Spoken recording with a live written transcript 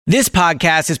This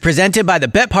podcast is presented by the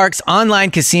BetParx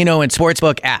online casino and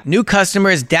sportsbook app. New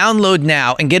customers download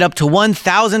now and get up to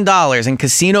 $1,000 in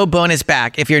casino bonus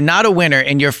back if you're not a winner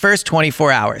in your first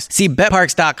 24 hours. See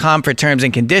BetParx.com for terms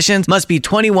and conditions. Must be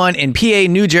 21 in PA,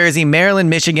 New Jersey, Maryland,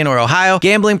 Michigan, or Ohio.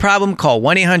 Gambling problem? Call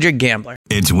 1-800-GAMBLER.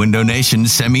 It's Window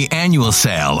Nation's semi-annual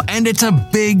sale, and it's a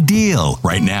big deal.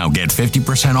 Right now, get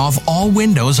 50% off all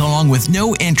windows along with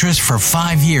no interest for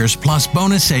 5 years plus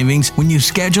bonus savings when you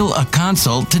schedule a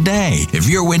consult today. If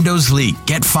your windows leak,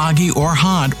 get foggy or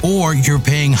hot, or you're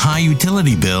paying high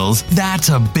utility bills, that's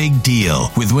a big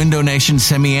deal. With Window Nation's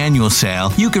semi-annual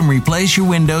sale, you can replace your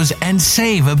windows and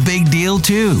save a big deal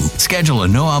too. Schedule a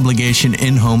no-obligation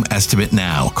in-home estimate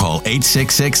now. Call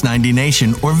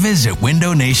 866-90NATION or visit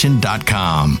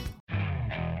windownation.com.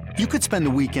 You could spend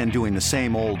the weekend doing the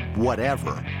same old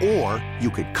whatever, or you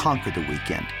could conquer the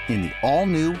weekend in the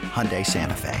all-new Hyundai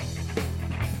Santa Fe.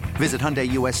 Visit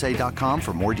HyundaiUSA.com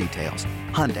for more details.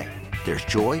 Hyundai, there's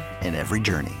joy in every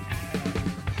journey.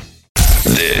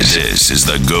 This is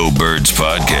the Go Birds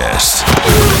Podcast.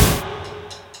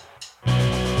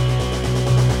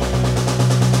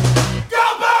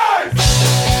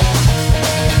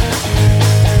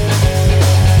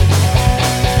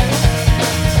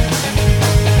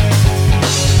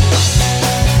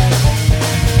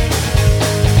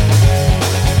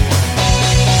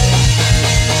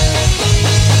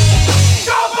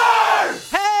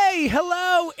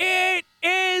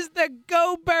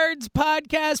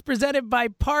 Podcast presented by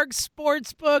Parx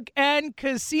Sportsbook and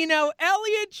Casino.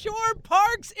 Elliot Shore,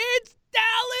 Parx, it's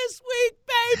Dallas week,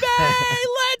 baby!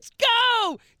 Let's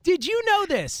go! Did you know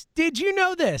this?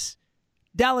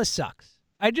 Dallas sucks.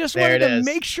 I just wanted to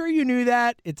make sure you knew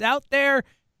that. It's out there.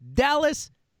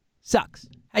 Dallas sucks.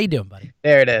 How you doing, buddy?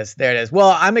 There it is.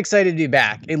 Well, I'm excited to be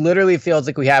back. It literally feels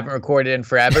like we haven't recorded in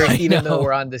forever, even though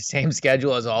we're on the same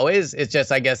schedule as always. It's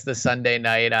just, I guess, the Sunday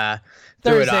night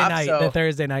threw it off. The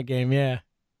Thursday night game, yeah.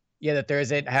 Yeah, the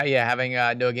Thursday, having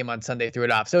no game on Sunday threw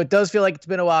it off. So it does feel like it's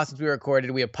been a while since we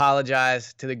recorded. We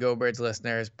apologize to the Go Birds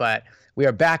listeners, but we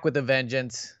are back with a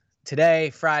vengeance. Today,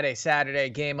 Friday, Saturday,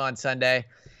 game on Sunday.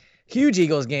 Huge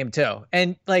Eagles game, too.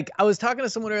 And, I was talking to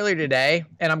someone earlier today,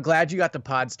 and I'm glad you got the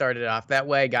pod started off that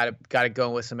way, got it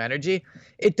going with some energy.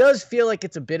 It does feel like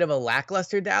it's a bit of a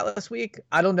lackluster Dallas week.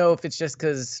 I don't know if it's just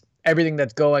because everything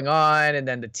that's going on, and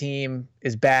then the team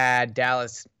is bad.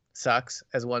 Dallas sucks,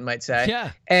 as one might say.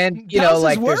 Yeah. And,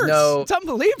 Dallas is worse. There's no... It's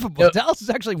unbelievable. Dallas is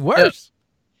actually worse.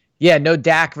 No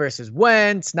Dak versus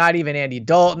Wentz, not even Andy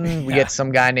Dalton. We get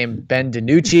some guy named Ben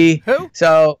DiNucci. Who?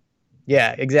 So...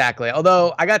 yeah, exactly.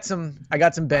 Although I got some Ben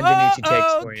DiNucci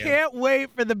takes for you. Can't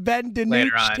wait for the Ben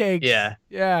DiNucci takes.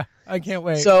 Yeah, I can't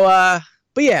wait. So,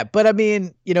 but I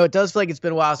mean, it does feel like it's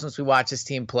been a while since we watched this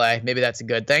team play. Maybe that's a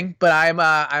good thing. But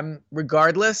I'm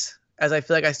regardless, as I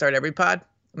feel like I start every pod,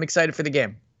 I'm excited for the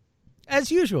game. As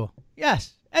usual,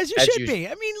 yes, as you should be.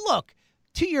 I mean, look,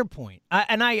 to your point,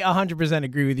 and I 100%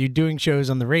 agree with you. Doing shows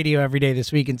on the radio every day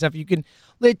this week and stuff,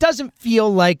 it doesn't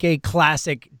feel like a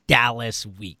classic Dallas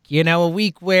week, a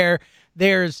week where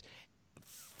there's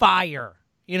fire,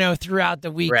 throughout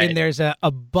the week, right. And there's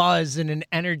a buzz and an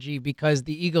energy because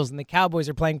the Eagles and the Cowboys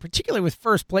are playing, particularly with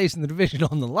first place in the division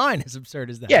on the line, as absurd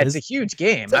as that is. Yeah, it's a huge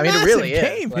game. It's a massive it really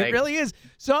game. is. It really is.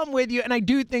 So I'm with you, and I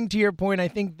do think, to your point, I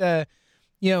think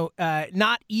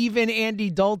not even Andy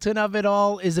Dalton of it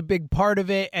all is a big part of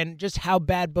it, and just how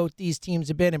bad both these teams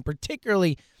have been, and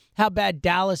particularly how bad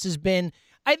Dallas has been.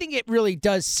 I think it really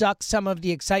does suck some of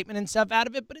the excitement and stuff out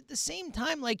of it, but at the same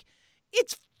time,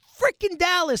 it's freaking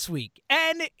Dallas week,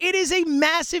 and it is a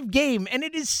massive game, and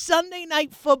it is Sunday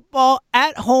Night Football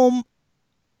at home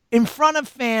in front of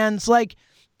fans.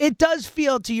 It does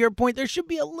feel, to your point, there should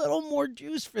be a little more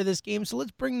juice for this game, so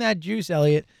let's bring that juice,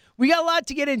 Elliot. We got a lot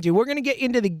to get into. We're going to get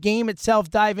into the game itself,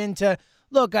 dive into,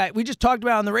 look, we just talked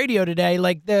about on the radio today,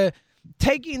 the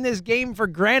taking this game for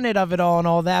granted of it all and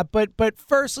all that. But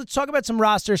first, let's talk about some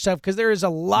roster stuff because there is a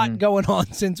lot going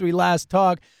on since we last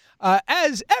talked.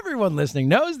 As everyone listening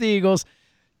knows, the Eagles,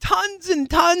 tons and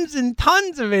tons and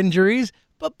tons of injuries,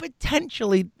 but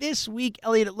potentially this week,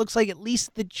 Elliot, it looks like at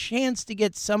least the chance to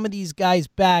get some of these guys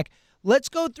back. Let's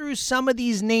go through some of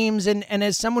these names, and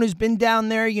as someone who's been down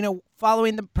there,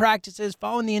 following the practices,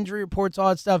 following the injury reports, all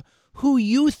that stuff, who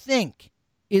you think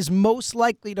is most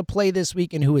likely to play this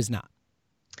week and who is not?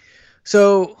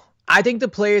 So I think the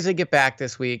players that get back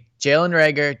this week, Jalen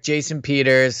Reagor, Jason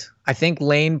Peters, I think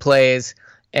Lane plays,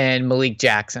 and Malik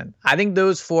Jackson. I think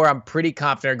those four I'm pretty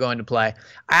confident are going to play.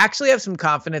 I actually have some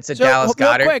confidence that Dallas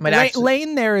Goedert might actually...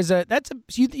 Lane there is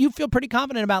you feel pretty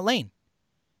confident about Lane?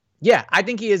 Yeah, I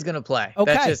think he is going to play.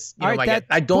 Okay. That's just,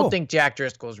 I don't think Jack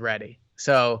Driscoll's ready.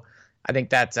 So I think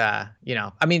that's,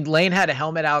 Lane had a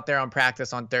helmet out there on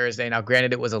practice on Thursday. Now,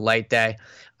 granted, it was a light day,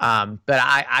 but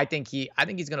I think he's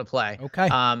going to play. Okay.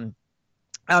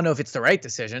 I don't know if it's the right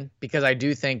decision because I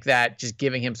do think that just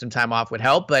giving him some time off would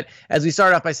help. But as we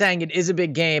start off by saying, it is a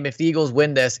big game. If the Eagles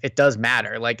win this, it does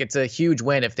matter. Like, it's a huge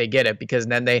win if they get it, because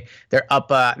then they're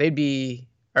up. They'd be,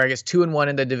 or I guess 2-1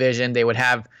 in the division. They would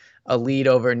have a lead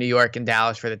over New York and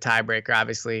Dallas for the tiebreaker.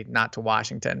 Obviously, not to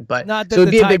Washington, but not that so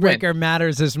it'd the be a big win. tiebreaker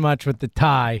matters as much with the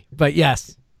tie. But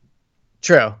yes.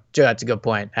 True. That's a good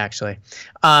point, actually.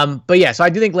 But yeah, so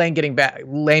I do think Lane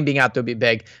being out there would be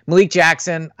big. Malik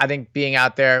Jackson, I think being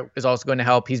out there is also going to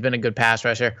help. He's been a good pass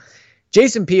rusher.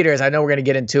 Jason Peters, I know we're going to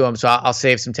get into him, so I'll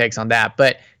save some takes on that.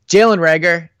 But Jalen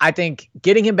Reagor, I think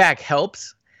getting him back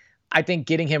helps. I think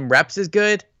getting him reps is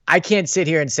good. I can't sit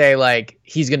here and say, like,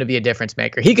 he's going to be a difference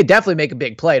maker. He could definitely make a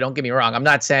big play. Don't get me wrong. I'm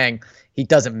not saying he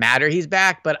doesn't matter he's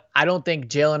back, but I don't think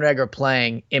Jalen Reagor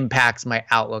playing impacts my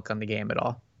outlook on the game at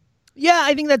all. Yeah,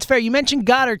 I think that's fair. You mentioned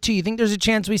Goddard, too. You think there's a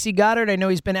chance we see Goddard? I know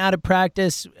he's been out of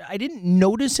practice. I didn't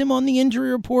notice him on the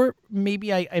injury report.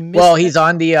 Maybe I missed Well, he's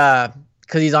on the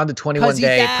because he's on the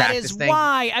 21-day practice thing.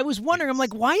 Why. I was wondering. I'm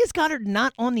like, why is Goddard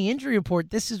not on the injury report?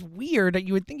 This is weird.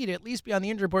 You would think he'd at least be on the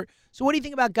injury report. So what do you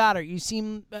think about Goddard? You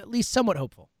seem at least somewhat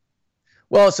hopeful.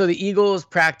 Well, so the Eagles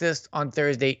practiced on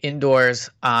Thursday indoors,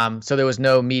 so there was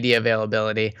no media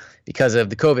availability because of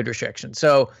the COVID restrictions.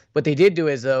 So what they did do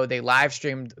is, though, they live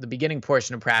streamed the beginning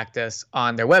portion of practice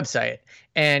on their website.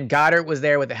 And Goddard was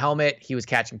there with a helmet. He was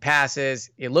catching passes.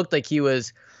 It looked like he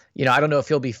was, I don't know if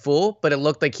he'll be full, but it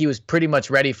looked like he was pretty much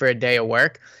ready for a day of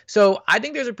work. So I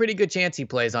think there's a pretty good chance he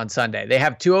plays on Sunday. They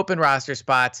have 2 open roster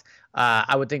spots.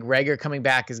 I would think Reagor coming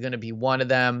back is going to be one of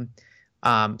them.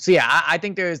 I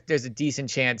think there's a decent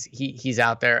chance he's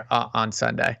out there on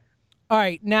Sunday. All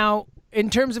right, now in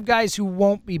terms of guys who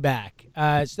won't be back,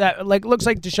 so that looks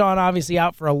like Deshaun obviously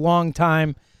out for a long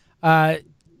time.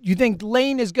 You think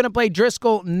Lane is going to play?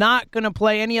 Driscoll not going to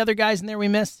play? Any other guys in there we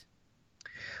missed?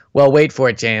 Well, wait for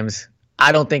it, James.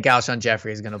 I don't think Alshon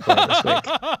Jeffrey is going to play this week.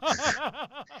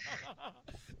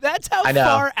 That's how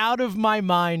far out of my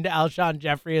mind Alshon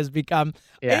Jeffrey has become.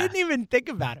 Yeah. I didn't even think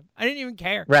about him. I didn't even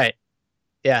care. Right.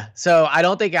 Yeah, so I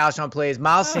don't think Alshon plays.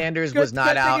 Miles Sanders was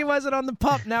not out. Good thing he wasn't on the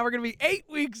pup. Now we're going to be 8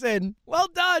 weeks in. Well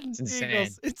done,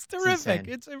 Eagles. It's terrific.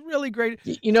 It's a really great.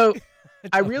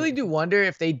 I really do wonder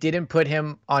if they didn't put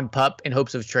him on pup in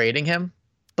hopes of trading him.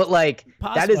 But,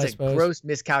 that is a gross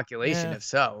miscalculation if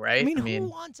so, right? I mean, who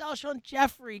wants Alshon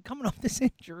Jeffrey coming off this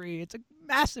injury? It's a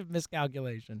massive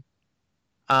miscalculation.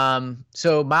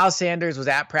 So Miles Sanders was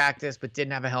at practice but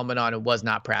didn't have a helmet on and was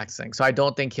not practicing. So I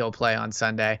don't think he'll play on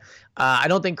Sunday. I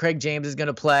don't think Craig James is going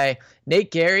to play.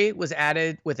 Nate Gary was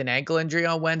added with an ankle injury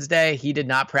on Wednesday. He did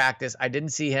not practice. I didn't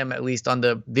see him at least on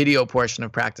the video portion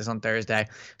of practice on Thursday.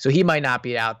 So he might not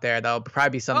be out there. That'll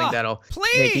probably be something that'll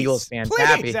make Eagles fans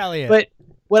happy. Elliot. But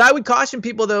what I would caution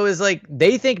people, though, is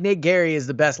they think Nate Gary is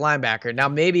the best linebacker. Now,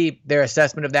 maybe their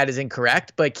assessment of that is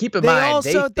incorrect, but keep in mind.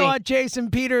 They also thought Jason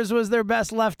Peters was their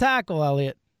best left tackle,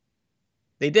 Elliot.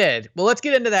 They did. Well, let's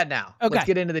get into that now. Okay. Let's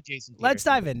get into the Jason Peters. Let's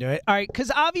dive into it. All right,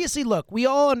 because obviously, look, we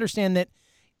all understand that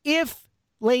if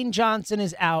Lane Johnson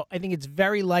is out, I think it's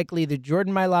very likely that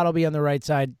Jordan Mailata will be on the right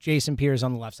side, Jason Peters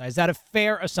on the left side. Is that a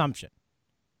fair assumption?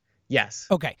 Yes.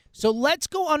 Okay, so let's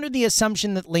go under the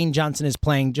assumption that Lane Johnson is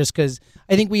playing just because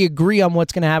I think we agree on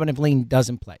what's going to happen if Lane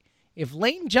doesn't play. If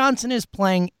Lane Johnson is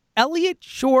playing, Elliott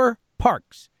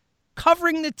Shore-Parks,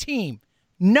 covering the team,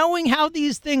 knowing how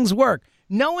these things work,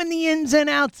 knowing the ins and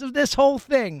outs of this whole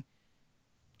thing,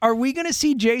 are we going to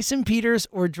see Jason Peters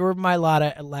or Jordan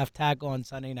Mailata at left tackle on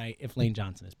Sunday night if Lane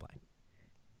Johnson is playing?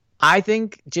 I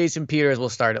think Jason Peters will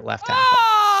start at left tackle.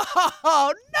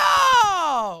 Oh,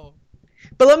 no!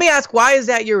 But let me ask, why is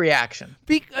that your reaction?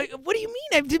 What do you mean?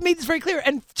 I've made this very clear.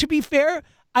 And to be fair,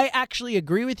 I actually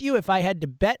agree with you if I had to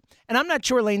bet. And I'm not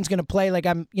sure Lane's going to play.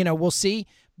 We'll see.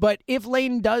 But if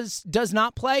Lane does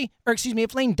not play,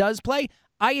 if Lane does play,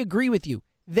 I agree with you.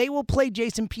 They will play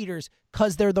Jason Peters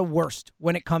because they're the worst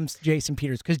when it comes to Jason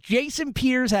Peters. Because Jason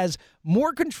Peters has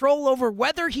more control over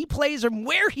whether he plays or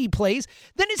where he plays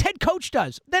than his head coach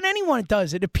does, than anyone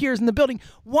does, it appears, in the building.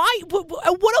 Why?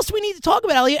 What else do we need to talk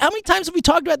about, Elliot? How many times have we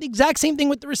talked about the exact same thing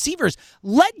with the receivers?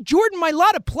 Let Jordan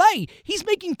Mailata play. He's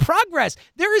making progress.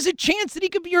 There is a chance that he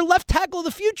could be your left tackle of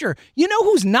the future. You know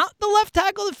who's not the left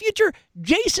tackle of the future?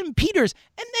 Jason Peters.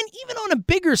 And then even on a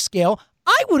bigger scale,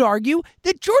 I would argue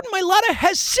that Jordan Mailata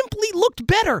has simply looked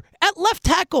better at left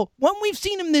tackle when we've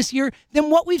seen him this year than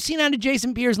what we've seen out of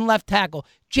Jason Peters in left tackle.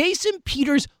 Jason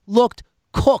Peters looked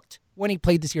cooked when he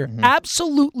played this year. Mm-hmm.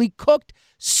 Absolutely cooked.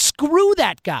 Screw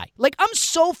that guy. I'm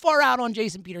so far out on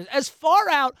Jason Peters, as far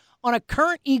out on a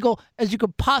current Eagle as you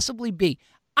could possibly be.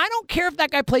 I don't care if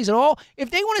that guy plays at all. If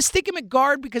they want to stick him at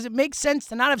guard because it makes sense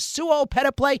to not have Sua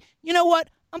Opeta play, you know what?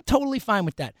 I'm totally fine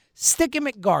with that. Stick him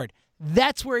at guard.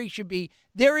 That's where he should be.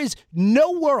 There is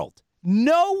no world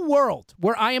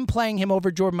where I am playing him over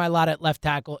Jordan Mailata at left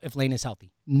tackle if Lane is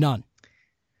healthy. None.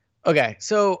 Okay,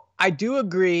 so I do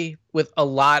agree with a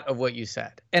lot of what you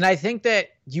said. And I think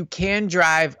that you can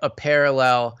drive a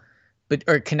parallel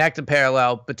or connect a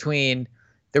parallel between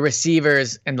the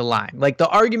receivers and the line. Like, the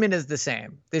argument is the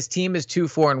same. This team is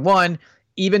 2-4-1.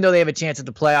 Even though they have a chance at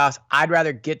the playoffs, I'd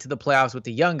rather get to the playoffs with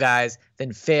the young guys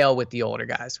than fail with the older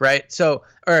guys, right?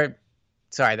 Sorry,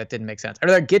 that didn't make sense. I'd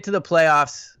rather get to the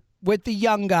playoffs with the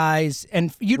young guys,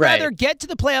 and you'd rather get to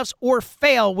the playoffs or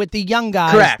fail with the young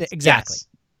guys. Correct. Exactly.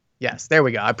 Yes, there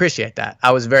we go. I appreciate that.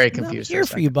 I was very confused. I'm here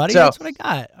for you, buddy. That's what I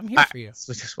got. I'm here for you.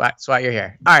 That's why you're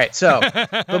here. All right, so,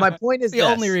 but my point is the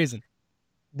only reason.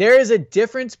 There is a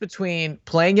difference between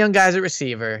playing young guys at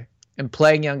receiver and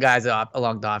playing young guys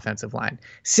along the offensive line,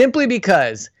 simply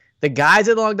because the guys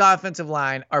along the offensive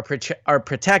line are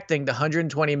protecting the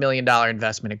 $120 million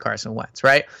investment in Carson Wentz,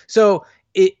 right? So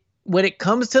when it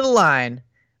comes to the line,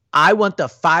 I want the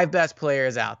 5 best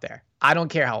players out there. I don't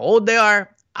care how old they are.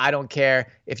 I don't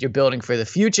care if you're building for the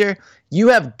future. You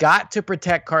have got to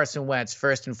protect Carson Wentz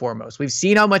first and foremost. We've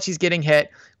seen how much he's getting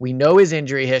hit. We know his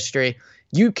injury history.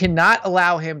 You cannot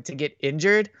allow him to get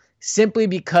injured simply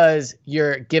because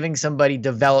you're giving somebody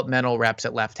developmental reps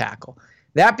at left tackle.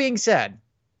 That being said,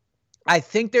 I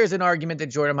think there's an argument that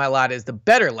Jordan Mailata is the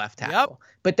better left tackle,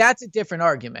 but that's a different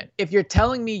argument. If you're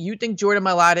telling me you think Jordan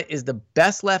Mailata is the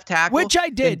best left tackle, which I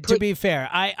did, to be fair,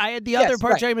 I had the other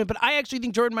part argument, but I actually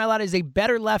think Jordan Mailata is a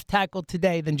better left tackle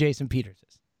today than Jason Peters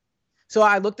is. So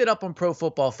I looked it up on Pro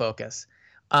Football Focus,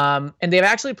 and they've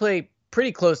actually played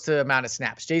pretty close to the amount of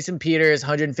snaps. Jason Peters,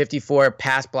 154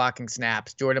 pass blocking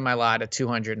snaps. Jordan Mailata,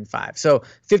 205. So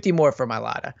 50 more for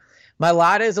Mailata.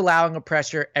 Mailata is allowing a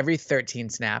pressure every 13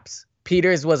 snaps.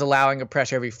 Peters was allowing a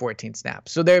pressure every 14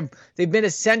 snaps. So they've been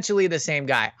essentially the same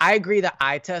guy. I agree that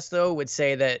eye test, though, would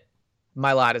say that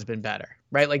Mailata's been better,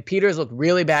 right? Like, Peters looked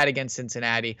really bad against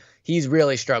Cincinnati. He's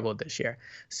really struggled this year.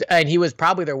 So, and he was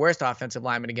probably their worst offensive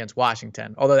lineman against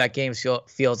Washington, although that game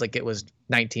feels like it was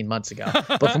 19 months ago.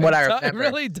 But from what I remember, it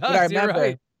really does. You're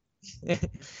right.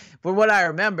 From what I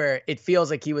remember, it feels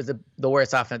like he was the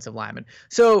worst offensive lineman.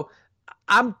 So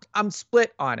I'm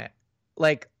split on it.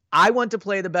 Like, I want to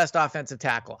play the best offensive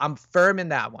tackle. I'm firm in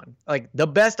that one. Like, the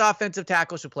best offensive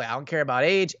tackle should play. I don't care about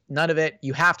age, none of it.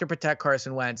 You have to protect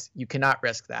Carson Wentz. You cannot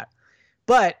risk that.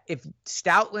 But if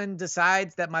Stoutland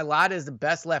decides that Mailata is the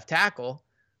best left tackle,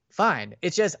 fine.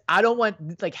 It's just, I don't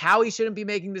want, like, Howie shouldn't be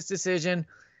making this decision.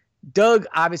 Doug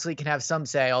obviously can have some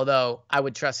say, although I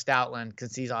would trust Stoutland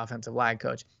because he's offensive line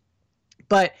coach.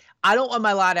 But I don't want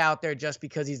Mailata out there just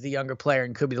because he's the younger player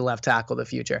and could be the left tackle of the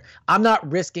future. I'm not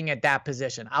risking at that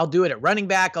position. I'll do it at running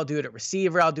back. I'll do it at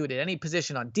receiver. I'll do it at any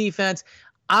position on defense.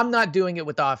 I'm not doing it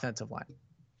with the offensive line.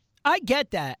 I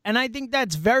get that. And I think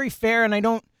that's very fair. And I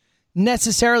don't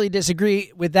necessarily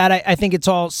disagree with that. I think it's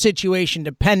all situation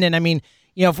dependent. I mean,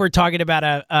 you know, if we're talking about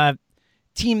a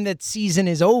team that season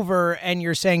is over and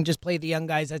you're saying just play the young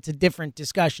guys, that's a different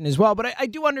discussion as well. But I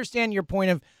do understand your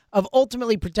point of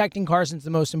ultimately protecting Carson's the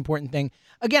most important thing.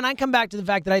 Again, I come back to the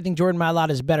fact that I think Jordan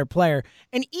Mailata is a better player.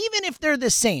 And even if they're the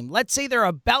same, let's say they're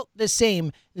about the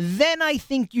same, then I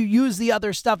think you use the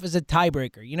other stuff as a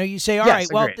tiebreaker. You know, you say, all right,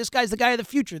 well, this guy's the guy of the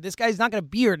future. This guy's not going to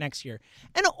be here next year.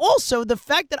 And also the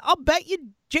fact that I'll bet you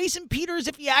Jason Peters,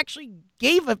 if he actually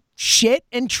gave a shit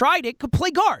and tried it, could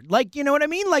play guard. Like, you know what I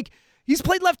mean? Like, he's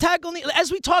played left tackle.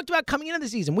 As we talked about coming into the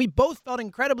season, we both felt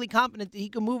incredibly confident that he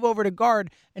could move over to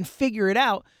guard and figure it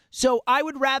out. So I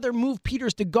would rather move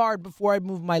Peters to guard before I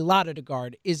move Mailata to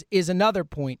guard is another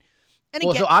point. And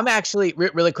again, so I'm actually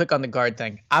really quick on the guard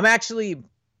thing. I'm actually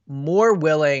more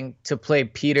willing to play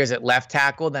Peters at left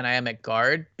tackle than I am at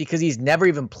guard because he's never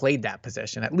even played that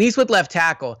position. At least with left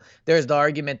tackle, there's the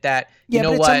argument that,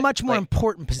 it's a much more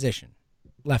important position.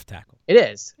 Left tackle. It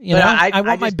is. You know, I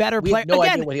want my better player. No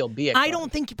idea what he'll be at. I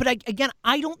don't think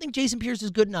Jason Peters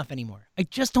is good enough anymore. I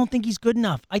just don't think he's good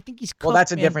enough. I think he's cooked, well,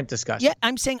 that's a different discussion. Yeah,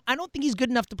 I'm saying I don't think he's good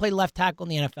enough to play left tackle in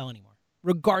the NFL anymore,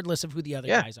 regardless of who the other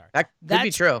guys are. That could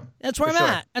be true. That's where I'm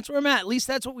at. That's where I'm at. At least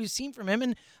that's what we've seen from him.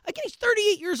 And again, he's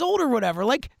 38 years old or whatever,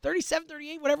 like 37,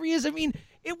 38, whatever he is. I mean,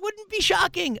 it wouldn't be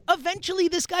shocking. Eventually,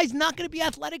 this guy's not going to be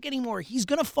athletic anymore. He's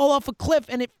going to fall off a cliff,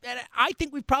 and I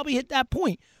think we've probably hit that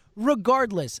point.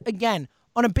 Regardless, again,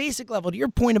 on a basic level, to your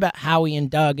point about Howie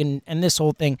and Doug and this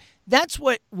whole thing, that's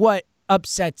what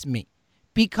upsets me.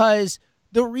 Because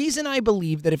The reason I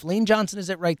believe that if Lane Johnson is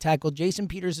at right tackle, Jason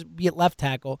Peters would be at left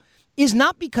tackle is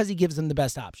not because he gives them the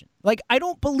best option. Like, I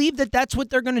don't believe that that's what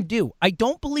they're going to do. I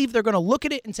don't believe they're going to look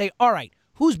at it and say, all right,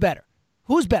 who's better?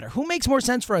 Who's better? Who makes more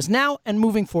sense for us now and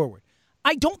moving forward?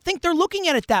 I don't think they're looking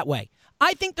at it that way.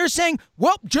 I think they're saying,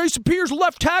 well, Jason Peters,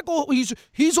 left tackle.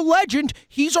 He's a legend.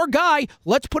 He's our guy.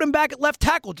 Let's put him back at left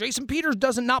tackle. Jason Peters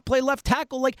doesn't not play left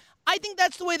tackle. Like, I think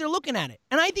that's the way they're looking at it.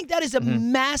 And I think that is a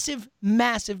massive,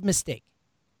 massive mistake.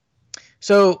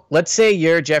 So let's say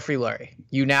you're Jeffrey Lurie.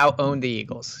 You now own the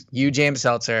Eagles. You, James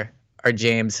Seltzer, are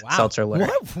James Seltzer Lurie.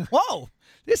 Whoa.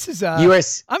 This is,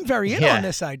 I'm very in on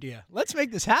this idea. Let's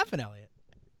make this happen, Elliot.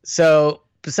 So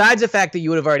besides the fact that you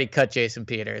would have already cut Jason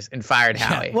Peters and fired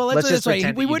Howie. Well, let's just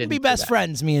say we wouldn't be best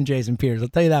friends, me and Jason Peters. I'll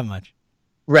tell you that much.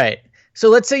 Right. So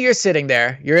let's say you're sitting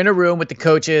there. You're in a room with the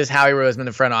coaches, Howie Roseman,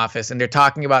 the front office, and they're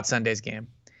talking about Sunday's game.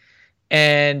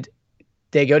 And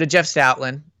they go to Jeff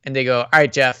Stoutland, and they go, all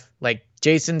right, Jeff, like,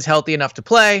 Jason's healthy enough to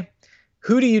play.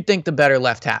 Who do you think the better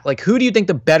left tackle? Like, who do you think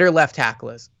the better left tackle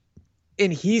is?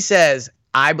 And he says,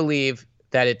 I believe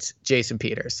that it's Jason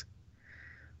Peters.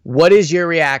 What is your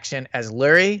reaction as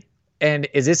Lurie? And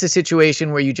is this a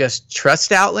situation where you just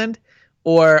trust Stoutland,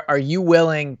 or are you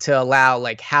willing to allow,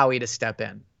 like, Howie to step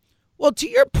in? Well, to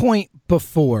your point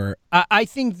before, I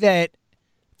think that,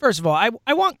 first of all,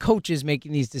 I want coaches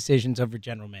making these decisions over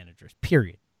general managers,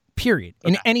 period,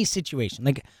 in any situation.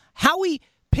 Like, Howie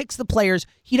picks the players.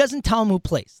 He doesn't tell them who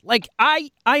plays. Like,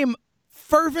 I am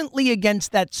fervently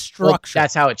against that structure. Well,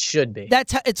 that's how it should be.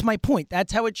 It's my point.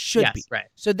 That's how it should be. Right.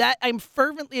 So that I'm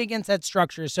fervently against that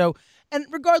structure. So, and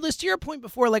regardless, to your point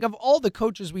before, like, of all the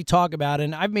coaches we talk about,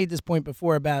 and I've made this point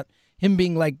before about him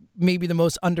being like maybe the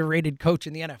most underrated coach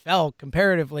in the NFL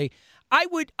comparatively, I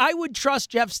would trust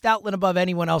Jeff Stoutland above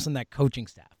anyone else in that coaching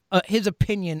staff. His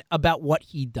opinion about what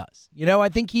he does. You know, I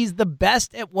think he's the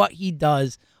best at what he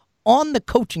does on the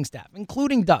coaching staff,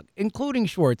 including Doug, including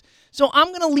Schwartz. So I'm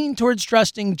going to lean towards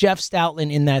trusting Jeff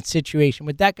Stoutland in that situation.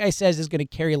 What that guy says is going to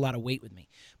carry a lot of weight with me.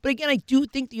 But again, I do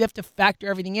think that you have to factor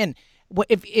everything in.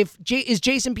 Is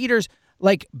Jason Peters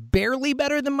like barely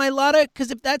better than Mailata?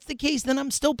 Because if that's the case, then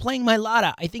I'm still playing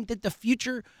Mailata. I think that the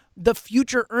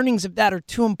future earnings of that are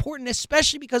too important,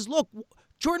 especially because, look,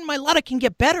 Jordan Mailata can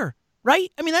get better.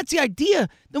 Right? I mean, that's the idea.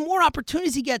 The more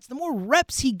opportunities he gets, the more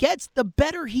reps he gets, the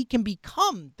better he can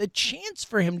become. The chance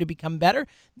for him to become better,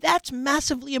 that's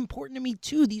massively important to me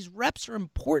too. These reps are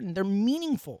important. They're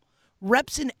meaningful.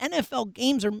 Reps in NFL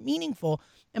games are meaningful.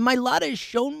 And Mailata has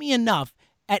shown me enough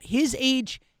at his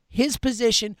age, his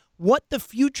position, what the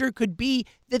future could be,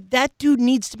 that dude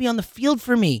needs to be on the field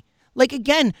for me. Like,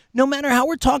 again, no matter how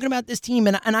we're talking about this team,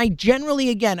 and I generally,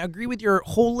 again, agree with your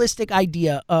holistic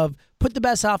idea of put the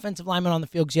best offensive lineman on the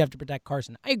field because you have to protect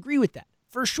Carson. I agree with that,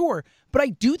 for sure. But I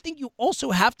do think you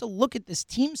also have to look at this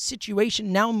team's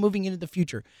situation now moving into the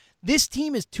future. This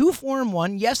team is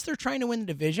 2-4-1. Yes, they're trying to win the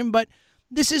division, but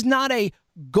this is not a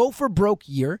go-for-broke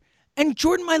year. And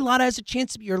Jordan Mailata has a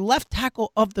chance to be your left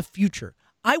tackle of the future.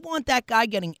 I want that guy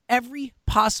getting every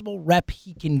possible rep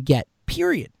he can get,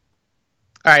 period.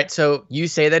 All right, so you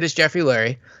say that it's Jeffrey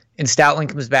Lurie, and Stoutland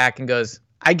comes back and goes,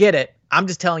 I get it. I'm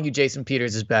just telling you Jason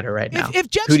Peters is better right now. If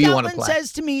Jeff Stoutland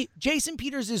says to me, Jason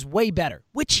Peters is way better,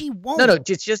 which he won't. No,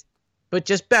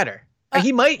 just better.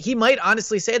 He might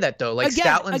honestly say that, though. Like,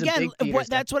 Stoutland's a big Peters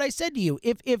that's what I said to you.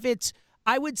 If it's,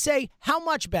 I would say, how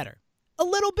much better? A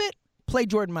little bit, play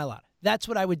Jordan Mailata. That's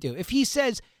what I would do. If he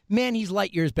says, man, he's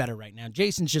light years better right now,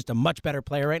 Jason's just a much better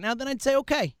player right now, then I'd say,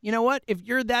 okay, you know what? If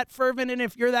you're that fervent and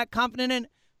if you're that confident in,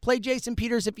 play Jason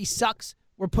Peters. If he sucks,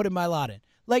 we're putting Mailata in.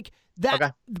 Like that,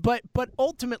 okay. But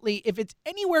ultimately, if it's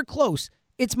anywhere close,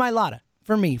 it's Mailata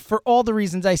for me, for all the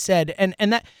reasons I said.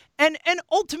 And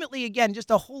ultimately, again,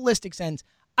 just a holistic sense,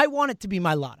 I want it to be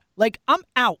Mailata. Like, I'm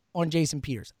out on Jason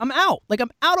Peters. I'm out. Like,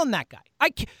 I'm out on that guy.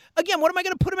 Again, what am I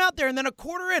going to put him out there and then a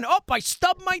quarter in? Oh, I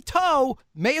stubbed my toe.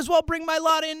 May as well bring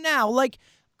Mailata in now. Like,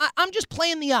 I'm just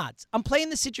playing the odds. I'm playing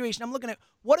the situation. I'm looking at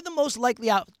what are the most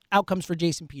likely outcomes for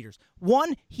Jason Peters.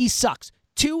 1, he sucks.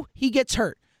 2, he gets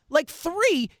hurt. Like,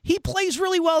 3, he plays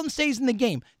really well and stays in the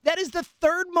game. That is the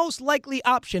third most likely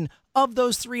option of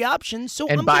those 3 options. So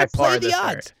I'm going to play the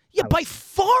odds. Third. Yeah, by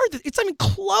far. It's not even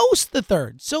close, the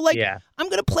third. So, like, yeah. I'm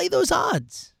going to play those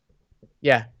odds.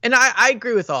 Yeah, and I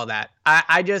agree with all that.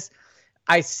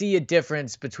 I see a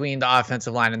difference between the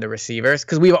offensive line and the receivers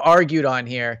because we've argued on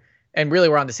here, and really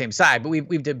we're on the same side, but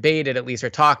we've debated at least or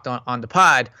talked on the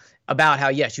pod about how,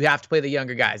 yes, you have to play the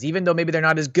younger guys, even though maybe they're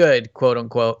not as good, quote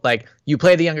unquote. Like, you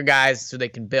play the younger guys so they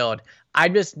can build.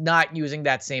 I'm just not using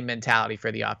that same mentality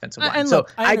for the offensive line. And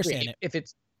look, I agree. If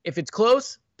it's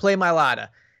close, play Mailata.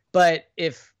 But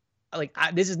if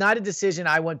this is not a decision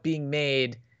I want being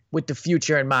made with the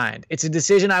future in mind. It's a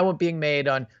decision I want being made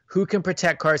on who can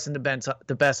protect Carson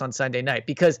the best on Sunday night.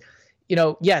 Because,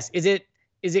 yes, is it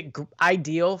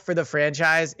ideal for the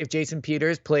franchise if Jason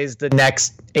Peters plays the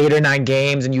next 8 or 9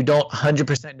 games and you don't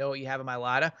 100% know what you have in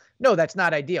Mailata? No, that's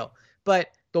not ideal.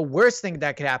 But the worst thing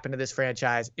that could happen to this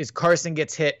franchise is Carson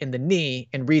gets hit in the knee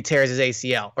and re-tears his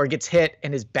ACL, or gets hit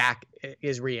and his back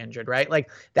is re-injured, right? Like,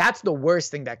 that's the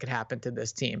worst thing that could happen to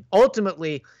this team.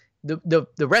 Ultimately, the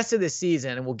rest of this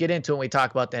season, and we'll get into it when we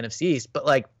talk about the NFC East, but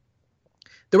like,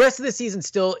 the rest of the season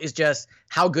still is just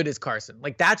how good is Carson?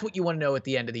 Like, that's what you want to know at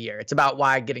the end of the year. It's about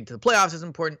why getting to the playoffs is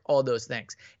important, all those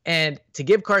things. And to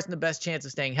give Carson the best chance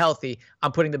of staying healthy,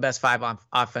 I'm putting the best 5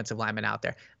 offensive linemen out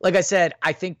there. Like I said,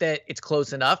 I think that it's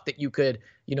close enough that you could,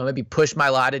 maybe push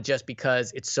Mailata just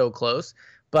because it's so close.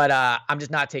 But I'm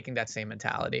just not taking that same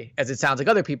mentality, as it sounds like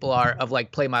other people are, of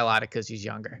like, play Mailata because he's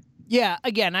younger. Yeah,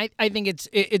 again, I think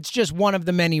it's just one of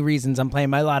the many reasons I'm playing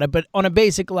Mailata, but on a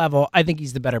basic level, I think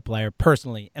he's the better player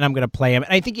personally, and I'm going to play him.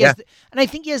 And I think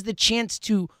he has the chance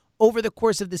to, over the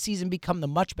course of the season, become the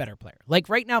much better player. Like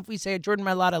right now, if we say Jordan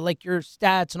Mailata, like your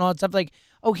stats and all that stuff, like,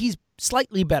 oh, he's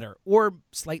slightly better or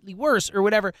slightly worse or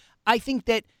whatever. I think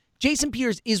that Jason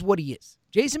Peters is what he is.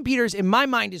 Jason Peters, in my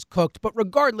mind, is cooked, but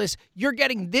regardless, you're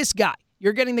getting this guy.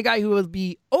 You're getting the guy who will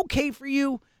be okay for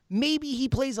you. Maybe he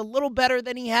plays a little better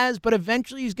than he has, but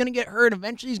eventually he's going to get hurt.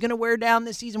 Eventually he's going to wear down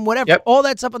this season, whatever. Yep. All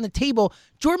that stuff on the table.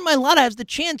 Jordan Mailata has the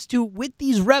chance to, with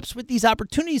these reps, with these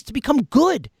opportunities, to become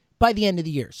good by the end of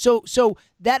the year. So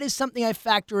that is something I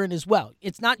factor in as well.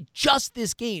 It's not just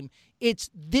this game. It's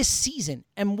this season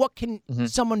and what can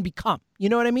someone become. You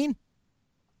know what I mean?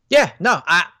 Yeah, no,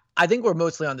 I think we're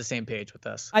mostly on the same page with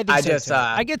this. I think so too.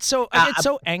 I get so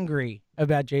angry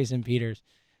about Jason Peters.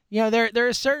 There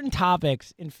are certain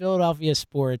topics in Philadelphia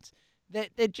sports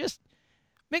that just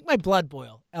make my blood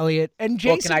boil, Elliot. And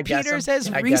Jason Peters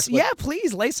has recently... Yeah,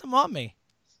 please, lay some on me.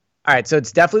 All right, so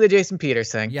it's definitely the Jason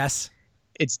Peters thing. Yes.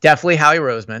 It's definitely Howie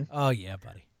Roseman. Oh, yeah,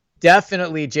 buddy.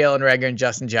 Definitely Jalen Reagor and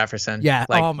Justin Jefferson. Yeah,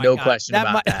 like, no question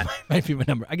about that. Might be my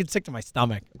number. I get sick to my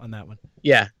stomach on that one.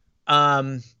 Yeah.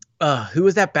 Who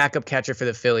was that backup catcher for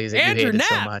the Phillies that Andrew you hated Knapp.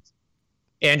 so much?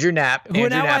 Andrew Knapp. Andrew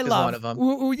Knapp is one of them.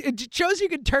 It shows you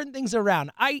can turn things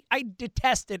around. I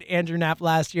detested Andrew Knapp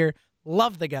last year.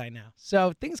 Love the guy now.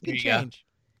 So things can change.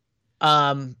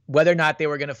 Whether or not they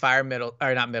were going to fire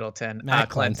Middleton,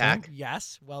 Klentak.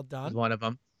 Yes, well done. Was one of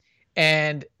them.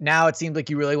 And now it seems like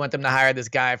you really want them to hire this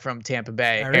guy from Tampa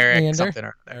Bay, Eric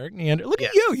Neander. Look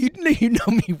at you. You know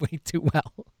me way too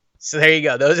well. So there you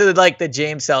go. Those are like the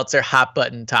James Seltzer hot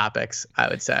button topics, I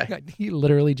would say. He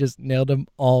literally just nailed them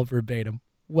all verbatim.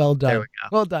 Well done. There we go.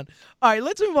 Well done. All right,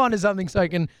 let's move on to something so I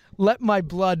can let my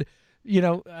blood,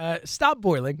 stop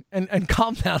boiling and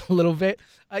calm down a little bit.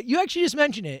 You actually just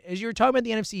mentioned it as you were talking about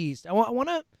the NFC East. I want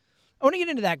to get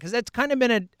into that because that's kind of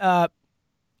been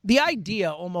the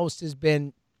idea almost has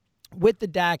been with the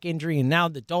Dak injury and now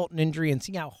the Dalton injury and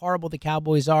seeing how horrible the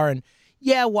Cowboys are. And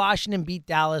yeah, Washington beat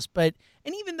Dallas,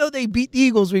 and even though they beat the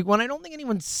Eagles week 1, I don't think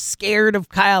anyone's scared of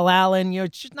Kyle Allen.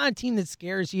 It's just not a team that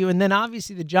scares you. And then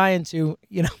obviously the Giants who,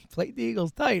 played the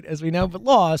Eagles tight, as we know, but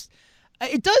lost. There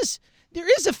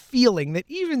is a feeling that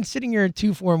even sitting here at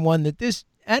 2-4-1, that this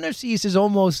NFC East is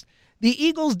almost the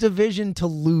Eagles' division to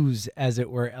lose, as it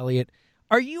were, Elliot.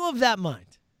 Are you of that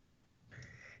mind?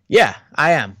 Yeah,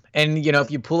 I am. And,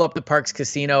 if you pull up the Parx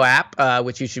Casino app,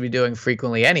 which you should be doing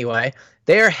frequently anyway,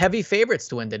 they are heavy favorites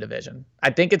to win the division. I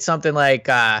think it's something like,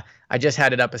 I just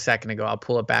had it up a second ago. I'll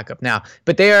pull it back up now.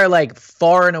 But they are like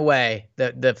far and away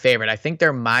the favorite. I think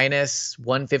they're minus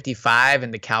 155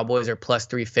 and the Cowboys are plus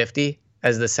 350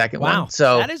 as the second one.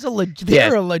 So that is a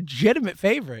legitimate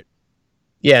favorite.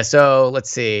 Yeah, so let's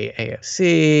see.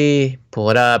 AFC, pull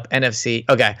it up. NFC.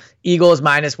 Okay. Eagles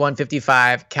minus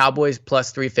 155. Cowboys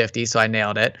plus 350. So I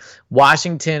nailed it.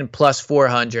 Washington plus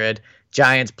 400.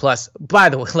 Giants plus, by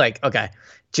the way,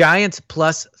 Giants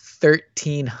plus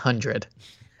 1,300.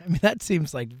 I mean, that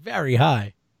seems like very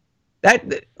high.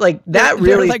 That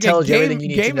really tells you everything you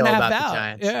need to know about the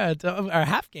Giants. Yeah, it's a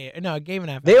half game. No, a game and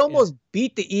a half. They almost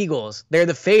beat the Eagles. They're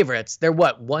the favorites. They're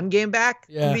what, 1 game back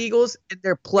from the Eagles? And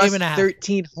they're plus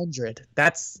 1,300.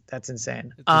 That's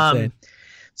insane. Insane.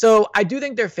 So I do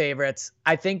think they're favorites.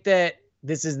 I think that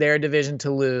this is their division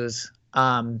to lose.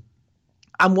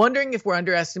 I'm wondering if we're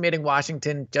underestimating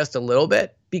Washington just a little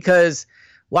bit because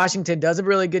Washington does have a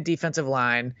really good defensive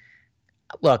line.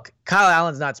 look, Kyle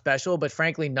Allen's not special, but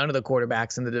frankly, none of the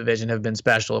quarterbacks in the division have been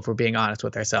special, if we're being honest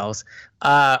with ourselves.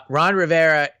 Ron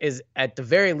Rivera is at the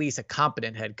very least a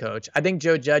competent head coach. I think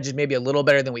Joe Judge is maybe a little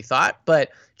better than we thought, but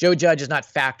Joe Judge is not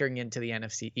factoring into the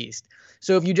NFC East.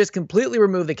 So if you just completely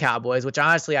remove the Cowboys, which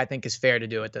honestly I think is fair to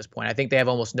do at this point, I think they have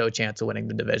almost no chance of winning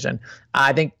the division.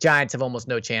 I think Giants have almost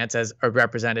no chance, as are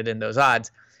represented in those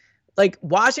odds. Like,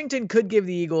 Washington could give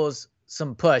the Eagles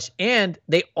some push, and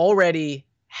they already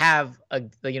have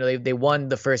they won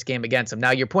the first game against them.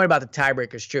 Now, your point about the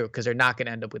tiebreaker is true, because they're not going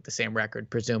to end up with the same record,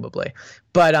 presumably.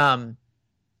 But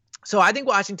so I think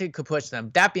Washington could push them.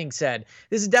 That being said,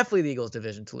 this is definitely the Eagles'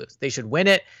 division to lose. They should win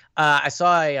it. I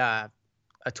saw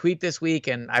a tweet this week,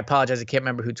 and I apologize, I can't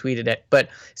remember who tweeted it, but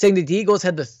saying that the Eagles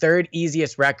had the third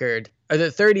easiest record, or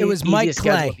the third easiest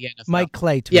schedule of the NFL. Mike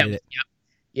Clay tweeted it.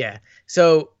 Yeah.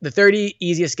 So the 30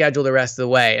 easiest schedule the rest of the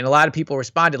way. And a lot of people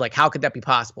responded like, how could that be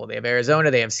possible? They have Arizona,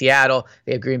 they have Seattle,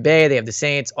 they have Green Bay, they have the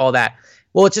Saints, all that.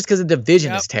 Well, it's just because the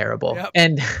division is terrible. Yep.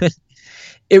 And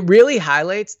it really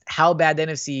highlights how bad the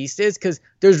NFC East is, because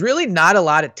there's really not a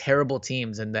lot of terrible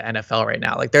teams in the NFL right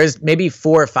now. Like, there's maybe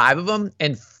 4 or 5 of them,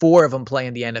 and 4 of them play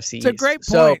in the NFC East. It's a great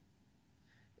point.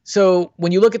 So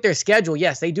when you look at their schedule,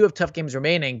 yes, they do have tough games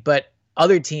remaining, but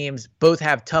other teams both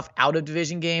have tough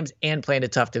out-of-division games and play in a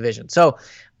tough division. So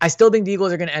I still think the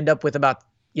Eagles are going to end up with about,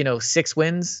 6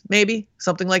 wins, maybe,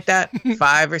 something like that,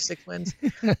 5 or 6 wins.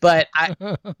 But I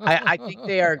think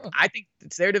I think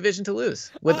it's their division to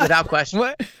lose, without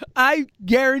question. I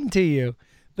guarantee you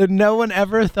that no one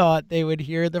ever thought they would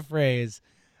hear the phrase,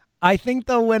 I think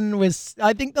they'll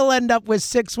end up with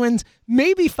 6 wins,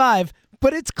 maybe 5.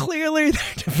 But it's clearly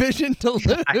their division to lose.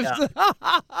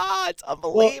 It's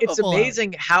unbelievable. Well, it's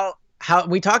amazing how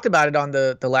we talked about it on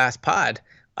the last pod.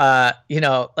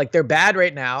 Like, they're bad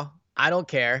right now. I don't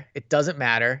care. It doesn't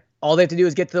matter. All they have to do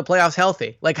is get to the playoffs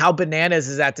healthy. Like, how bananas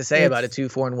is that to say about a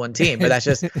 2-4-1 team? But that's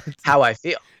just how I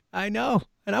feel. I know.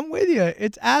 And I'm with you.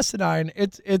 It's asinine.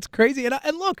 It's crazy.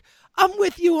 And look, I'm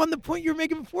with you on the point you were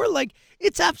making before. Like,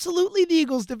 it's absolutely the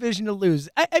Eagles' division to lose.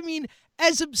 I mean,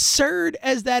 as absurd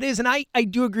as that is, and I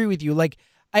do agree with you. Like,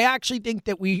 I actually think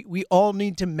that we all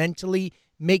need to mentally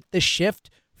make the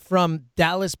shift from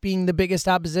Dallas being the biggest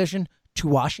opposition to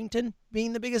Washington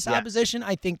being the biggest opposition.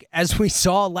 I think, as we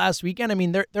saw last weekend, I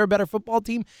mean, they're a better football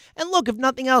team. And look, if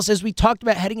nothing else, as we talked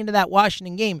about heading into that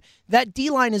Washington game, that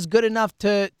D-line is good enough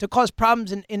to cause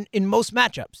problems in most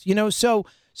matchups,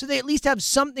 So they at least have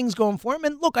some things going for him.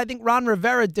 And look, I think Ron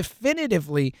Rivera,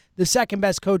 definitively the second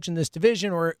best coach in this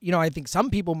division, or, I think some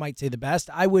people might say the best.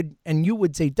 I would, and you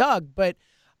would say Doug, but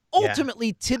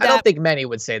ultimately to that. I don't think many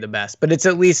would say the best, but it's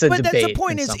at least a debate. But that's the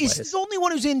point, he's the only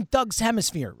one who's in Doug's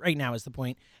hemisphere right now is the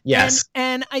point. Yes.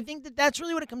 And I think that's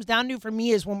really what it comes down to for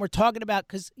me, is when we're talking about,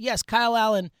 because yes, Kyle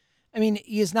Allen, I mean,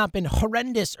 he has not been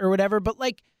horrendous or whatever, but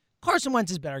like, Carson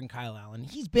Wentz is better than Kyle Allen.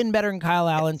 He's been better than Kyle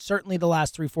Allen, certainly the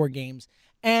last 3-4 games.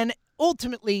 And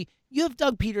ultimately, you have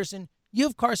Doug Peterson, you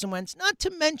have Carson Wentz, not to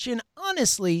mention,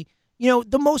 honestly,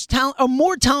 a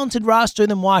more talented roster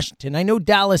than Washington. I know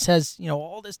Dallas has,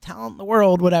 all this talent in the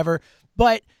world, whatever,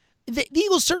 but the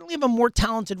Eagles certainly have a more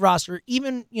talented roster,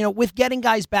 even, with getting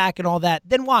guys back and all that,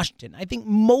 than Washington. I think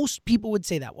most people would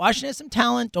say that. Washington has some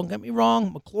talent, don't get me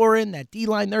wrong. McLaurin, that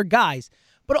D-line, they're guys.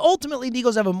 But ultimately, the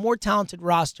Eagles have a more talented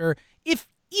roster, if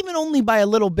even only by a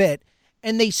little bit.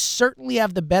 And they certainly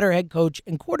have the better head coach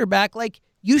and quarterback. Like,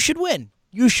 you should win.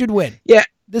 You should win. Yeah.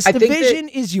 This division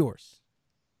is yours.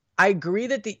 I agree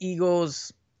that the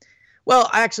Eagles, well,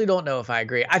 I actually don't know if I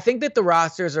agree. I think that the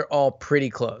rosters are all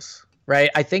pretty close, right?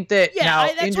 I think that now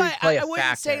injuries play a factor. I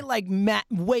wouldn't say like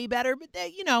way better, but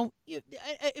they,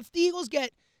 if the Eagles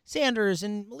get Sanders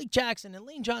and Malik Jackson and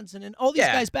Lane Johnson and all these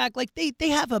guys back, like they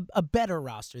have a better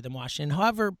roster than Washington.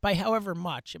 However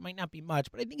much, it might not be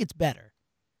much, but I think it's better.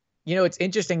 It's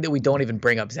interesting that we don't even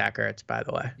bring up Zach Ertz, by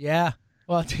the way. Yeah.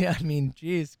 Well, yeah, I mean,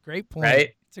 geez, great point.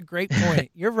 Right? It's a great point.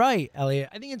 You're right, Elliot.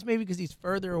 I think it's maybe because he's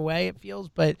further away, it feels,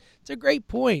 but it's a great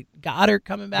point. Goddard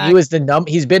coming back. He's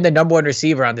been the number 1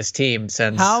 receiver on this team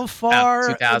since how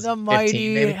far the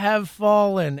mighty maybe have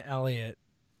fallen, Elliot.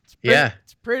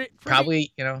 It's pretty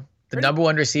probably, the number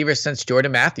 1 receiver since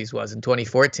Jordan Matthews was in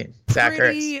 2014. Zach Ertz.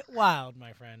 Pretty wild,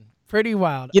 my friend. Pretty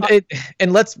wild.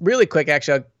 And let's really quick,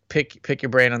 actually, I'll pick your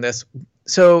brain on this.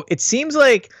 So it seems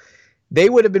like they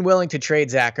would have been willing to trade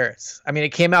Zach Ertz. I mean, it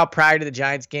came out prior to the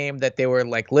Giants game that they were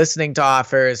like listening to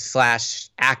offers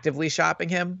 / actively shopping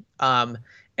him.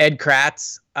 Ed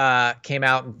Kratz came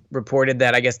out and reported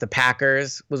that I guess the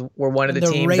Packers were one of the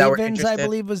teams Ravens, that were interested. I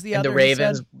believe, was the and other.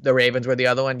 The Ravens were the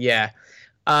other one. Yeah.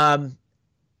 To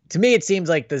me, it seems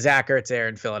like the Zach Ertz era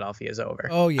in Philadelphia is over.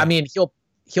 Oh yeah. I mean,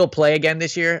 he'll play again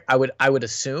this year. I would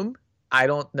assume. I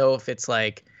don't know if it's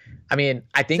like, I mean,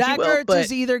 I think Zach he will, Ertz but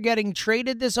is either getting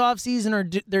traded this offseason or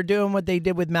they're doing what they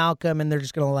did with Malcolm and they're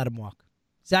just going to let him walk.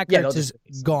 Zach Ertz is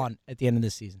gone at the end of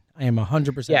this season. I am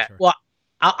 100% sure. Well,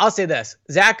 I'll say this.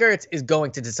 Zach Ertz is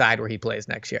going to decide where he plays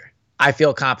next year. I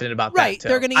feel confident about that, too. Right.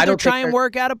 They're going to either try and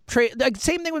work out a trade. Like,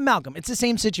 same thing with Malcolm. It's the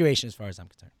same situation as far as I'm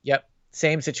concerned. Yep.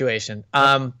 Same situation.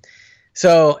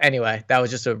 So anyway, that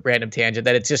was just a random tangent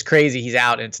that it's just crazy he's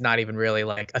out and it's not even really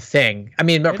like a thing. I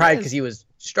mean, probably because he was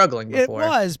struggling before. It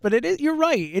was, but it is. You're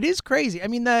right. It is crazy. I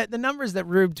mean, the numbers that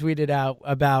Rube tweeted out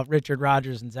about Richard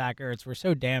Rodgers and Zach Ertz were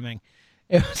so damning.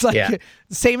 It was like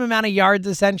the same amount of yards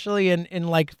essentially in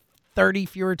like 30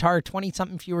 fewer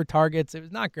 20-something fewer targets. It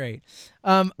was not great.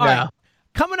 All right.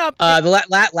 Coming up.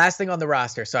 The last thing on the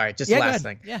roster. Sorry, just the last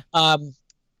thing. Yeah.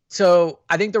 So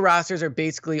I think the rosters are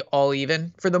basically all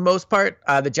even for the most part.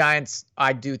 The Giants,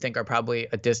 I do think, are probably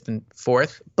a distant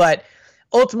fourth. But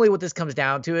ultimately what this comes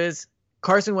down to is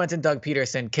Carson Wentz and Doug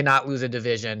Peterson cannot lose a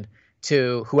division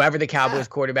to whoever the Cowboys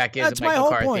quarterback is. That's my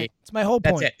whole point. It's my whole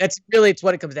point. That's it. It's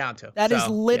what it comes down to. That is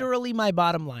literally my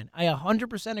bottom line. I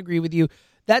 100% agree with you.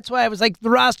 That's why I was like, the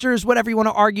rosters, whatever you want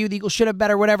to argue, the Eagles should have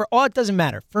better, whatever. All it doesn't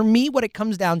matter. For me, what it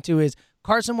comes down to is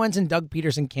Carson Wentz and Doug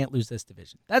Peterson can't lose this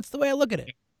division. That's the way I look at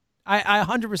it. I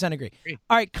 100% agree.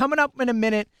 All right, coming up in a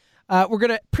minute, we're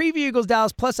going to preview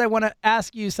Eagles-Dallas. Plus, I want to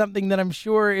ask you something that I'm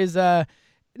sure is not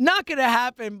going to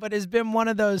happen, but has been one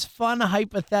of those fun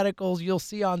hypotheticals you'll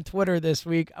see on Twitter this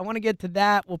week. I want to get to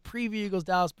that. We'll preview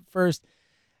Eagles-Dallas, but first,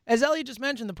 as Elliot just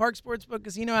mentioned, the Park Sportsbook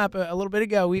Casino app a little bit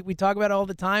ago, we talk about it all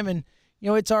the time, and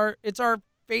it's our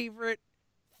favorite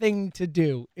thing to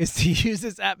do is to use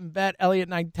this app and bet. Elliot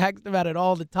and I text about it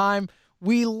all the time.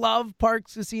 We love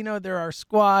Parks Casino. They're our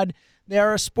squad. They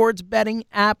are a sports betting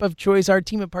app of choice. Our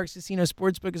team at Parks Casino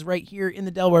Sportsbook is right here in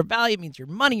the Delaware Valley. It means your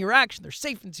money, your action, they're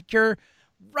safe and secure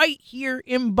right here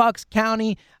in Bucks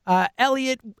County.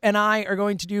 Elliot and I are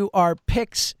going to do our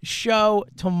picks show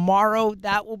tomorrow.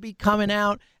 That will be coming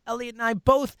out. Elliot and I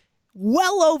both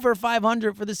well over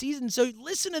 500 for the season. So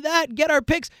listen to that. Get our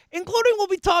picks, including we'll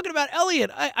be talking about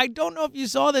Elliot. I don't know if you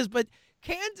saw this, but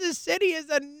Kansas City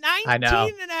is a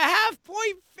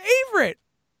 19.5-point favorite.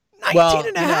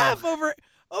 19.5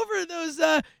 over those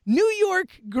New York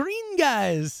Green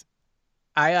guys.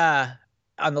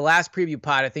 On the last preview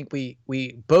pod, I think we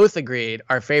both agreed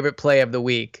our favorite play of the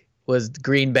week was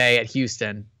Green Bay at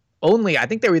Houston. I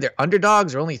think they were either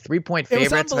underdogs or only 3-point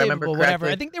favorites, if I remember correctly. Whatever.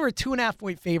 I think they were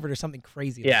 2.5-point favorite or something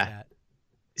crazy like that.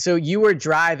 So you were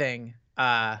driving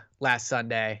last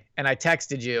Sunday, and I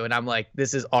texted you, and I'm like,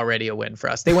 this is already a win for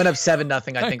us. They went up 7-0, I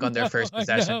think, on their first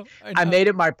possession. I made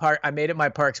it my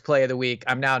Parks play of the week.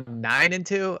 I'm now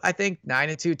 9-2, I think,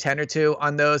 9-2, 10-2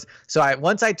 on those. So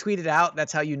once I tweeted out,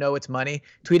 that's how you know it's money.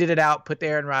 Tweeted it out, put the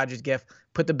Aaron Rodgers gif,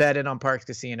 put the bet in on Parks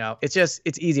Casino.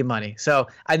 It's easy money. So,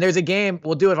 and there's a game,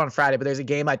 we'll do it on Friday, but there's a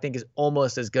game I think is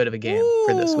almost as good of a game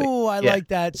for this week. I like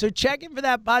that. So check in for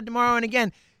that pod tomorrow. And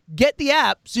again, get the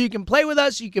app so you can play with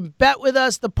us. You can bet with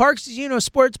us. The Parks Casino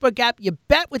Sportsbook app. You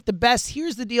bet with the best.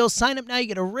 Here's the deal. Sign up now. You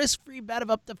get a risk-free bet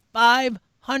of up to $500.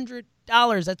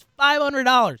 That's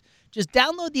 $500. Just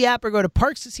download the app or go to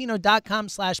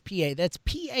parkscasino.com/PA. That's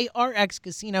PARX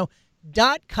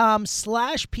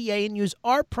Casino.com/PA and use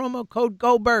our promo code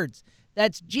GOBIRDS.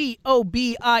 That's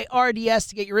GOBIRDS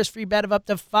to get your risk-free bet of up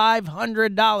to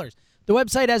 $500. The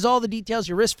website has all the details.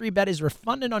 Your risk-free bet is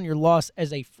refunded on your loss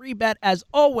as a free bet. As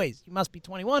always, you must be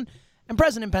 21 and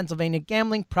present in Pennsylvania.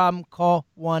 Gambling problem, call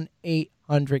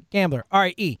 1-800-GAMBLER. All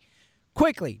right, E,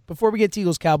 quickly, before we get to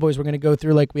Eagles-Cowboys, we're going to go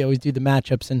through, like we always do, the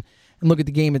matchups and look at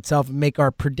the game itself and make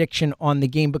our prediction on the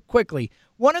game. But quickly,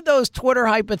 one of those Twitter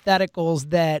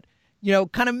hypotheticals that,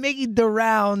 kind of made the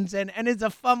rounds and is a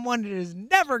fun one that is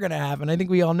never going to happen. I think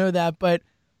we all know that. But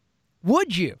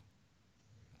would you,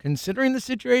 considering the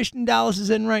situation Dallas is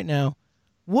in right now,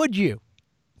 would you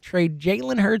trade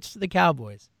Jalen Hurts to the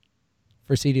Cowboys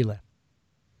for CeeDee Lamb?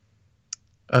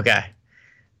 Okay.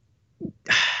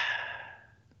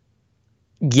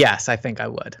 Yes, I think I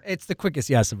would. It's the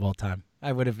quickest yes of all time.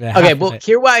 I would have. Okay, well,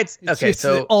 here why it's okay. It's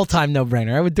so an all-time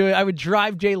no-brainer. I would do it. I would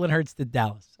drive Jalen Hurts to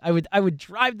Dallas. I would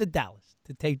drive to Dallas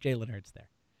to take Jalen Hurts there.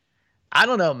 I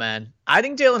don't know, man. I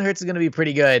think Jalen Hurts is going to be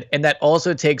pretty good, and that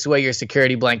also takes away your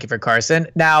security blanket for Carson.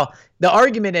 Now, the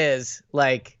argument is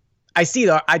I see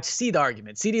the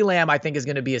argument. CeeDee Lamb, I think, is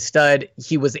going to be a stud.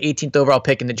 He was the 18th overall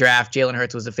pick in the draft. Jalen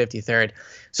Hurts was the 53rd.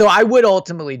 So I would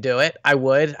ultimately do it. I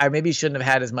would. I maybe shouldn't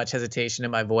have had as much hesitation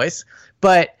in my voice,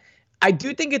 but I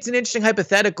do think it's an interesting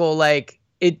hypothetical.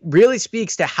 It really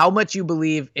speaks to how much you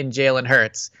believe in Jalen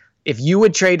Hurts if you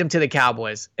would trade him to the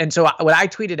Cowboys. And so what I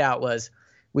tweeted out was,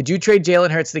 Would you trade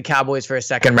Jalen Hurts to the Cowboys for a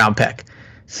second-round pick?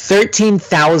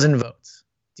 13,000 votes.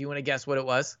 Do you want to guess what it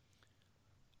was?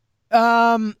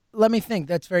 Let me think.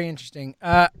 That's very interesting.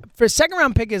 For a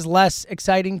second-round pick is less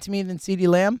exciting to me than CeeDee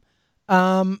Lamb.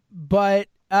 But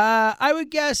I would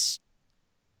guess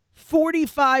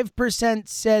 45%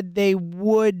 said they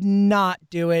would not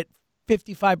do it.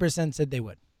 55% said they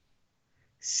would.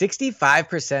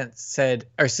 65% said,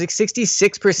 or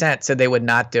 66% said they would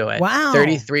not do it. Wow.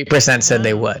 33% said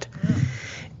they would.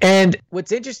 And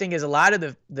what's interesting is a lot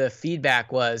of the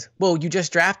feedback was, well, you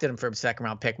just drafted him for a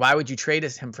second-round pick. Why would you trade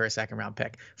him for a second-round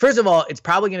pick? First of all, it's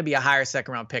probably going to be a higher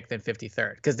second-round pick than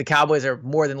 53rd because the Cowboys are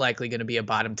more than likely going to be a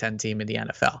bottom 10 team in the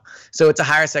NFL. So it's a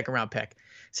higher second-round pick.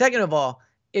 Second of all,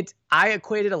 I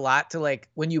equated a lot to like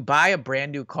when you buy a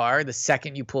brand new car, the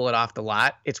second you pull it off the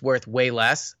lot, it's worth way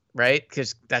less, right?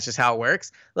 Because that's just how it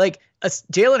works. Like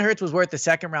Jalen Hurts was worth the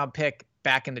second-round pick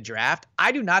back in the draft.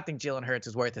 I do not think Jalen Hurts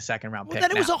is worth a second-round pick.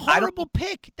 Then it was a horrible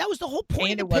pick. That was the whole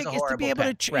point of the pick, is to be able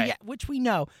to trade, right. which we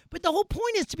know. But the whole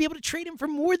point is to be able to trade him for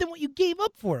more than what you gave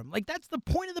up for him. Like, that's the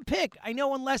point of the pick. I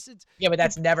know, unless it's... Yeah, but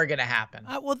that's never going to happen.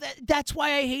 Well, that's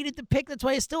why I hated the pick. That's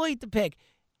why I still hate the pick.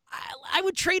 I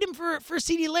would trade him for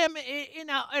CeeDee Lamb in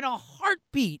a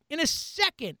heartbeat, in a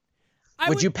second.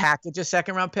 Would you package a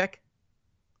second-round pick?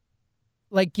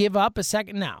 Like, give up a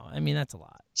second? No. I mean, that's a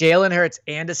lot. Jalen Hurts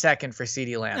and a second for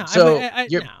CeeDee Lamb. No, so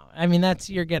no. I mean,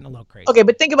 you're getting a little crazy. Okay,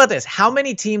 but think about this. How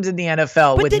many teams in the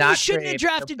NFL would not trade? But then you shouldn't have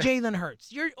drafted Jalen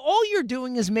Hurts. All you're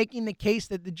doing is making the case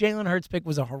that the Jalen Hurts pick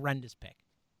was a horrendous pick.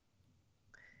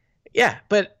 Yeah,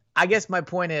 but I guess my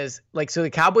point is, like, so the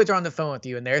Cowboys are on the phone with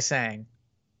you, and they're saying,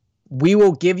 we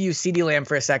will give you CeeDee Lamb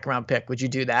for a second-round pick. Would you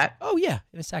do that? Oh, yeah,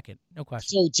 in a second. No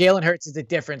question. So Jalen Hurts is the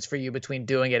difference for you between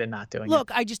doing it and not doing it? Look,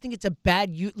 I just think it's a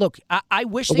bad – look, I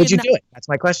wish they would you do it? That's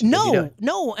my question.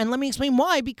 No, and let me explain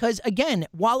why. Because, again,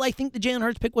 while I think the Jalen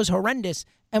Hurts pick was horrendous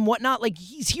and whatnot, like,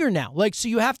 he's here now. Like, so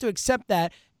you have to accept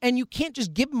that, and you can't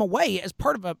just give him away as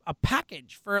part of a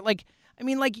package for, like – I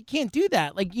mean, like, you can't do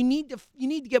that. Like, you need to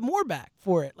get more back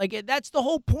for it. Like, that's the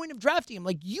whole point of drafting him.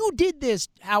 Like, you did this,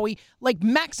 Howie. Like,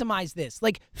 maximize this.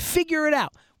 Like, figure it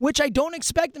out. Which I don't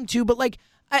expect him to, but like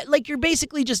you're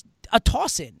basically just a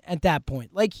toss-in at that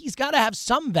point. Like, he's got to have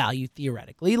some value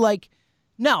theoretically. Like,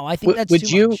 no, I think that's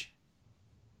too much.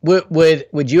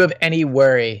 Would you have any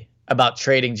worry about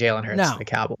trading Jalen Hurts to the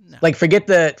Cowboys? No. Like, forget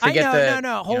the.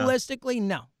 No. Holistically,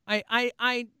 no.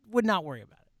 I would not worry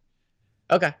about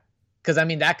it. Okay. Because, I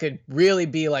mean, that could really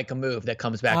be like a move that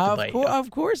comes back to bite you. Of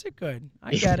course it could.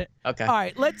 I get it. Okay. All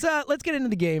right, let's get into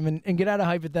the game and get out of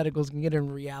hypotheticals and get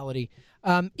into reality.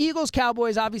 Eagles,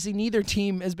 Cowboys, obviously neither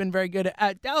team has been very good.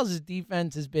 Dallas'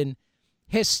 defense has been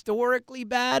historically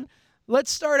bad.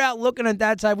 Let's start out looking at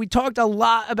that side. We talked a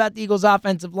lot about the Eagles'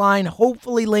 offensive line.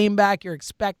 Hopefully Lane back. You're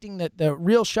expecting the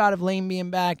real shot of Lane being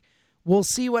back. We'll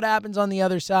see what happens on the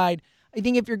other side. I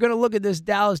think if you're going to look at this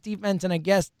Dallas defense and I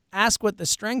guess ask what the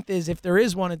strength is, if there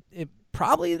is one, it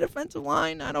probably the defensive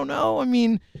line. I don't know. I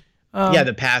mean,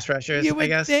 the pass rushers, you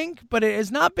would think, but it has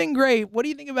not been great. What do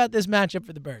you think about this matchup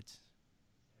for the Birds?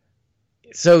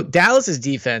 So Dallas's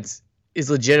defense is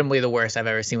legitimately the worst I've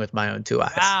ever seen with my own two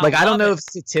eyes. Wow, like, I don't know if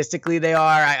statistically they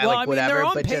are. They're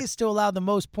on pace to allow the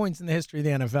most points in the history of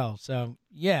the NFL. So,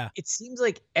 yeah. It seems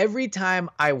like every time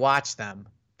I watch them,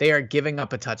 they are giving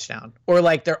up a touchdown, or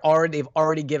like they've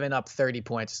already given up 30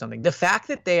 points or something. The fact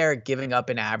that they are giving up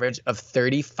an average of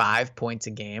 35 points a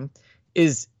game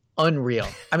is unreal.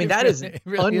 I mean, that is an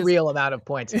unreal amount of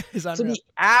points. So the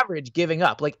average giving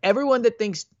up, like everyone that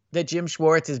thinks that Jim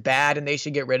Schwartz is bad and they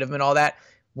should get rid of him and all that,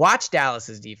 watch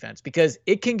Dallas's defense because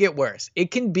it can get worse.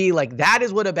 It can be like, that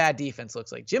is what a bad defense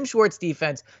looks like. Jim Schwartz's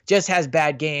defense just has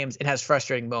bad games and has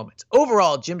frustrating moments.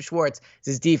 Overall, Jim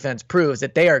Schwartz's defense proves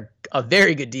that they are a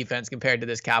very good defense compared to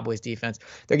this Cowboys defense.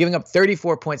 They're giving up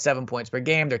 34.7 points per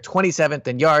game. They're 27th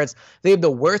in yards. They have the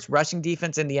worst rushing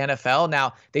defense in the NFL.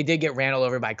 Now, they did get ran all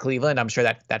over by Cleveland. I'm sure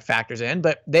that factors in,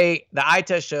 but the eye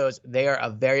test shows they are a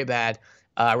very bad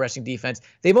rushing defense.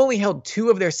 They've only held 2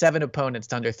 of their 7 opponents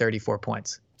to under 34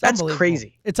 points. That's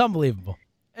crazy. It's unbelievable.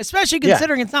 Especially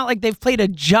considering it's not like they've played a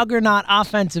juggernaut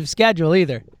offensive schedule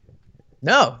either.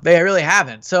 No, they really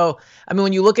haven't. So, I mean,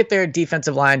 when you look at their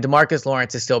defensive line, DeMarcus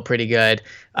Lawrence is still pretty good.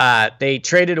 They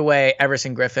traded away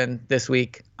Everson Griffin this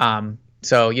week.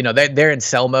 So, you know, they're in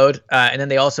sell mode. And then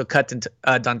they also cut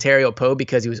Dontario Poe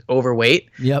because he was overweight.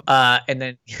 Yep. And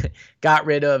then got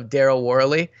rid of Daryl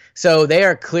Worley. So they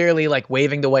are clearly like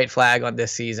waving the white flag on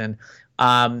this season.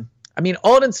 I mean,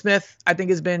 Aldon Smith, I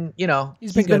think, has been, you know,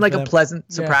 he's been like a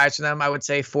pleasant surprise to them. I would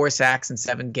say 4 sacks in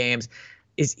 7 games.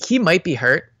 He might be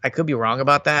hurt. I could be wrong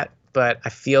about that. but I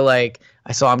feel like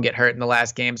I saw him get hurt in the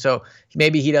last game. So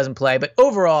maybe he doesn't play. But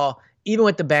overall, even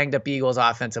with the banged up Eagles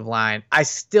offensive line, I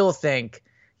still think,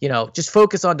 just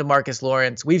focus on DeMarcus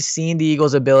Lawrence. We've seen the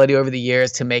Eagles' ability over the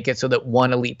years to make it so that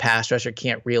one elite pass rusher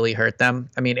can't really hurt them.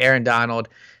 I mean, Aaron Donald,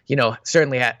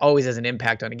 certainly always has an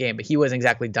impact on a game, but he wasn't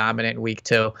exactly dominant in week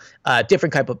 2.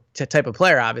 Different type of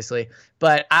player, obviously.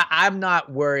 But I'm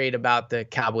not worried about the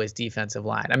Cowboys' defensive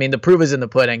line. I mean, the proof is in the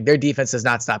pudding. Their defense does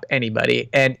not stop anybody.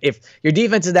 And if your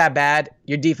defense is that bad,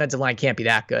 your defensive line can't be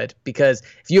that good. Because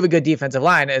if you have a good defensive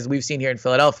line, as we've seen here in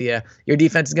Philadelphia, your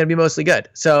defense is going to be mostly good.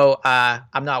 So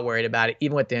I'm not worried about it,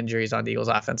 even with the injuries on the Eagles'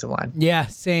 offensive line. Yeah,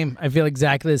 same. I feel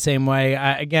exactly the same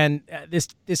way.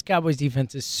 This Cowboys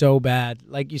defense is so bad.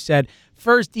 Like you said,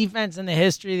 first defense in the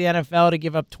history of the NFL to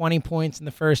give up 20 points in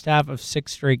the first half of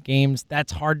 6 straight games.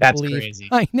 That's hard to believe. Crazy.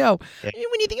 I know. Yeah.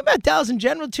 When you think about Dallas in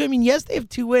general, too, I mean, yes, they have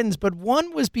 2 wins, but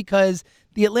one was because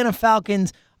the Atlanta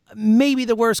Falcons, maybe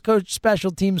the worst coach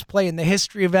special teams play in the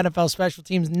history of NFL special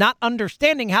teams, not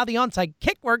understanding how the onside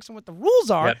kick works and what the rules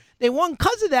are. Yep. They won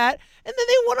because of that, and then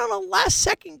they won on a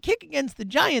last-second kick against the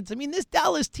Giants. I mean, this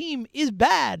Dallas team is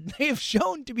bad. They have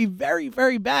shown to be very,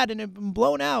 very bad and have been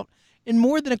blown out in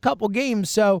more than a couple games.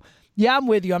 So, yeah, I'm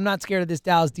with you. I'm not scared of this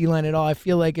Dallas D-line at all. I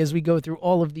feel like as we go through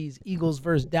all of these Eagles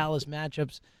versus Dallas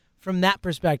matchups, from that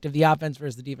perspective, the offense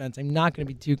versus the defense, I'm not going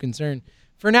to be too concerned.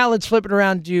 For now, let's flip it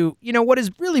around to, what has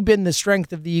really been the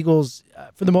strength of the Eagles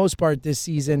for the most part this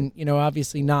season.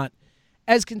 Obviously not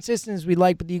as consistent as we'd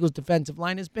like, but the Eagles' defensive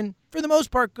line has been, for the most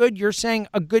part, good. You're saying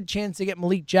a good chance to get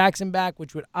Malik Jackson back,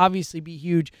 which would obviously be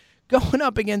huge. Going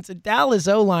up against a Dallas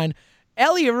O-line,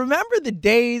 Elliot, remember the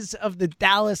days of the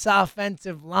Dallas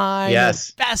offensive line? Yes.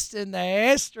 The best in the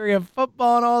history of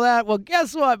football and all that. Well,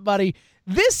 guess what, buddy?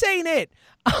 This ain't it.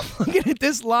 I'm looking at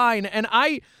this line, and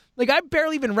I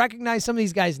barely even recognize some of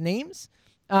these guys' names.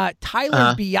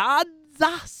 Tyler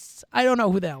Biadasz. I don't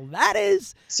know who the hell that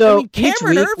is. So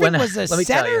Cameron Irving was a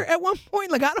center at one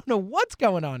point. I don't know what's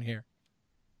going on here.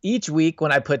 Each week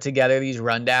when I put together these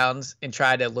rundowns and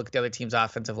try to look at the other team's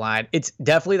offensive line, it's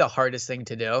definitely the hardest thing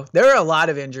to do. There are a lot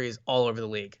of injuries all over the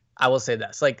league. I will say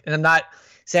this. And I'm not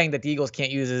saying that the Eagles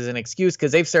can't use it as an excuse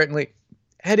because they've certainly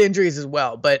had injuries as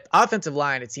well. But offensive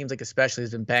line, it seems like especially has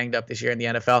been banged up this year in the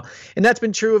NFL. And that's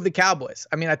been true of the Cowboys.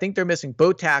 I mean, I think they're missing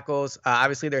both tackles.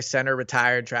 Obviously, their center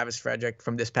retired, Travis Frederick,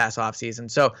 from this past offseason.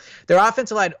 So their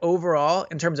offensive line overall,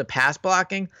 in terms of pass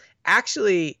blocking,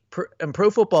 actually,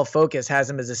 Pro Football Focus has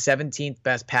them as the 17th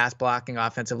best pass blocking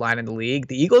offensive line in the league.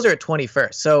 The Eagles are at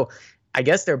 21st. So I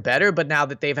guess they're better, but now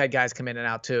that they've had guys come in and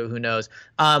out too, who knows?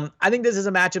 I think this is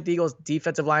a matchup the Eagles'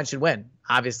 defensive line should win,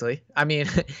 obviously. I mean,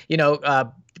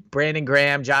 Brandon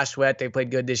Graham, Josh Sweat, they played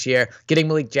good this year. Getting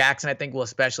Malik Jackson, I think, will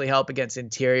especially help against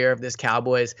interior of this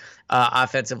Cowboys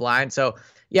offensive line. So,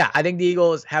 yeah, I think the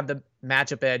Eagles have the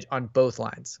matchup edge on both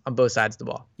lines, on both sides of the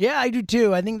ball. Yeah, I do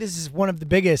too. I think this is one of the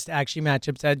biggest, actually,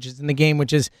 matchups edges in the game,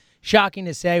 which is shocking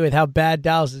to say with how bad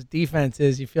Dallas' defense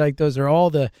is. You feel like those are all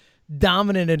the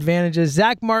dominant advantages.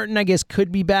 Zach Martin, I guess,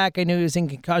 could be back. I know he was in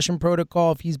concussion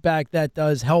protocol. If he's back, that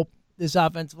does help this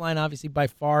offensive line. Obviously, by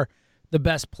far the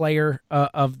best player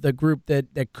of the group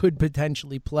that could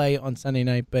potentially play on Sunday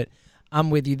night. But I'm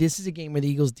with you. This is a game where the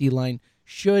Eagles' D-line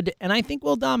should, and I think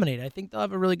will dominate. I think they'll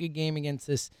have a really good game against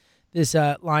this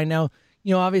line. Now,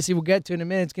 obviously we'll get to it in a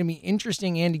minute. It's going to be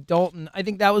interesting. Andy Dalton, I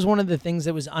think that was one of the things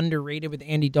that was underrated with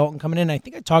Andy Dalton coming in. I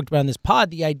think I talked about in this pod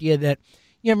the idea that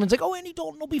everyone's like, oh, Andy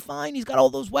Dalton will be fine. He's got all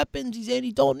those weapons. He's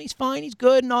Andy Dalton. He's fine. He's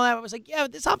good and all that. I was like, yeah,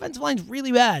 but this offensive line's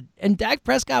really bad. And Dak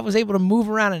Prescott was able to move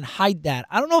around and hide that.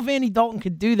 I don't know if Andy Dalton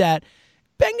could do that.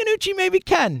 Ben DiNucci maybe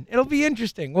can. It'll be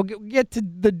interesting. We'll get to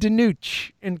the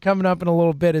DiNucci and coming up in a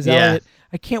little bit. Elliot,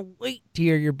 I can't wait to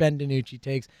hear your Ben DiNucci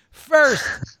takes. First,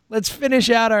 let's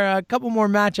finish out our couple more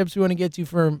matchups we want to get to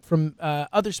from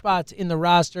other spots in the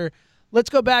roster. Let's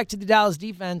go back to the Dallas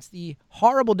defense, the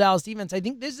horrible Dallas defense. I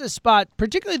think this is a spot,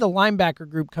 particularly the linebacker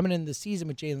group coming into the season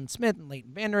with Jalen Smith and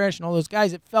Leighton Vander Esch and all those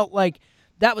guys. It felt like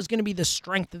that was going to be the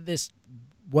strength of this,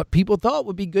 what people thought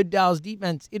would be good Dallas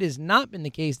defense. It has not been the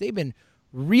case. They've been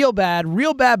real bad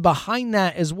behind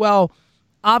that as well.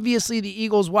 Obviously, the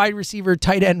Eagles wide receiver,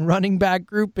 tight end, running back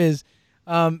group has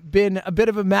been a bit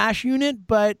of a mash unit,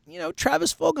 but,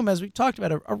 Travis Fulgham, as we've talked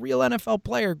about, a real NFL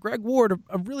player. Greg Ward,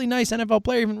 a really nice NFL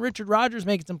player. Even Richard Rodgers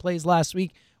making some plays last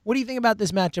week. What do you think about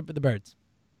this matchup with the Birds?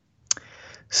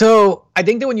 So I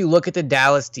think that when you look at the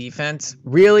Dallas defense,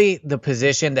 really the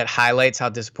position that highlights how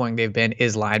disappointing they've been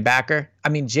is linebacker. I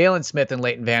mean, Jalen Smith and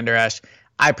Leighton Vander Esch,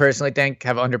 I personally think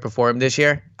have underperformed this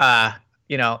year.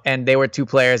 And they were two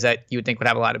players that you would think would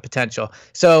have a lot of potential.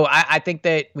 So I think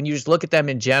that when you just look at them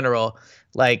in general,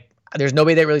 there's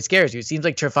nobody that really scares you. It seems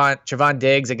like Trevon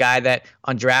Diggs, a guy that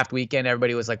on draft weekend,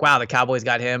 everybody was like, wow, the Cowboys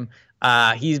got him.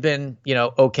 He's been,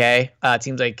 okay. It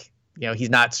seems like, he's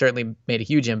not certainly made a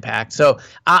huge impact. So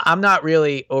I'm not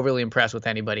really overly impressed with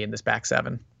anybody in this back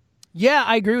seven. Yeah,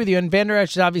 I agree with you. And Van Der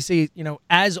Esch is obviously,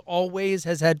 as always,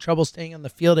 has had trouble staying on the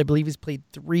field. I believe he's played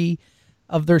 3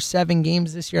 of their 7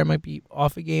 games this year. I might be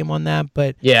off a game on that,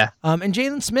 but yeah. And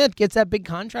Jalen Smith gets that big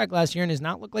contract last year and has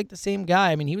not looked like the same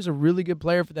guy. I mean, he was a really good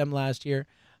player for them last year.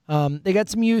 They got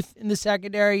some youth in the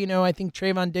secondary. I think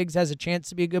Trevon Diggs has a chance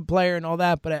to be a good player and all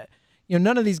that, but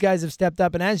none of these guys have stepped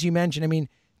up. And as you mentioned, I mean,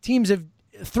 teams have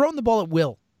thrown the ball at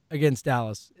will against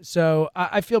Dallas. So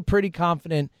I feel pretty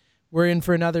confident we're in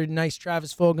for another nice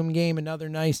Travis Fulgham game, another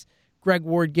nice Greg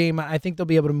Ward game. I think they'll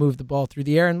be able to move the ball through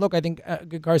the air. And look, I think a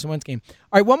good Carson Wentz game.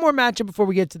 All right, one more matchup before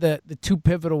we get to the 2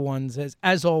 pivotal ones,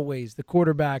 as always, the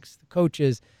quarterbacks, the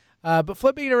coaches. But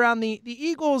flipping it around, the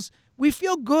Eagles, we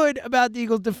feel good about the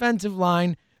Eagles' defensive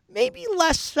line, maybe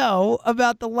less so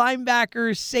about the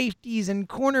linebackers, safeties, and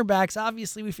cornerbacks.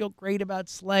 Obviously, we feel great about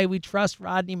Slay. We trust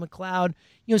Rodney McLeod.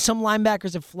 Some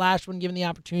linebackers have flashed when given the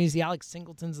opportunities, the Alex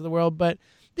Singletons of the world, but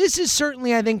this is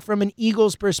certainly, I think, from an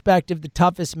Eagles perspective, the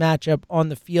toughest matchup on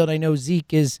the field. I know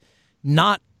Zeke has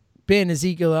not been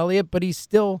Ezekiel Elliott, but he's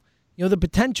still, the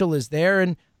potential is there.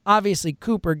 And obviously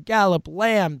Cooper, Gallup,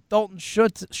 Lamb, Dalton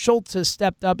Schultz has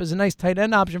stepped up as a nice tight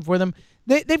end option for them.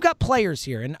 They've got players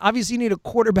here, and obviously you need a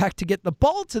quarterback to get the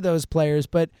ball to those players.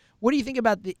 But what do you think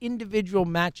about the individual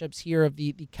matchups here of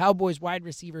the Cowboys wide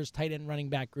receivers, tight end, running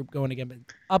back group going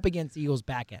up against the Eagles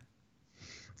back end?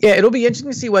 Yeah, it'll be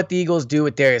interesting to see what the Eagles do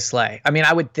with Darius Slay. I mean,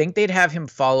 I would think they'd have him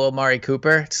follow Amari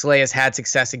Cooper. Slay has had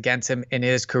success against him in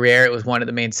his career. It was one of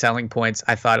the main selling points,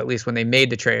 I thought, at least when they made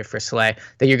the trade for Slay,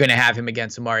 that you're going to have him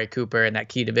against Amari Cooper in that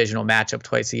key divisional matchup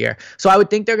twice a year. So I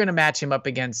would think they're going to match him up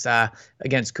against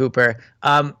Cooper.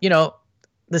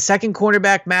 The second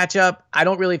cornerback matchup, I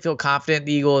don't really feel confident in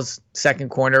the Eagles'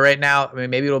 second corner right now. I mean,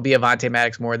 maybe it'll be Avonte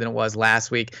Maddox more than it was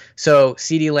last week. So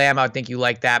CeeDee Lamb, I would think you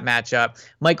like that matchup.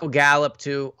 Michael Gallup,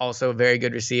 too, also a very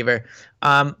good receiver.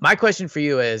 My question for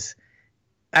you is,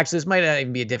 actually, this might not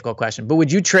even be a difficult question, but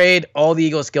would you trade all the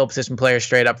Eagles' skill position players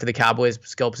straight up for the Cowboys'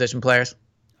 skill position players?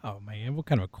 Oh, man, what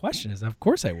kind of a question is that? Of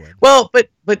course I would. Well,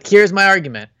 but here's my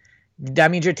argument. That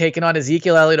means you're taking on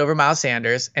Ezekiel Elliott over Miles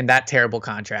Sanders and that terrible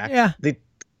contract. Yeah.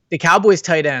 The Cowboys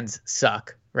tight ends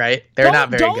suck, right? They're not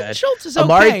very good. Schultz is okay.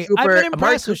 Amari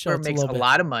Cooper makes a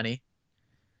lot of money.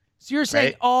 So you're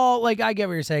saying I get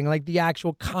what you're saying, like the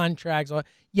actual contracts.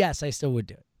 Yes, I still would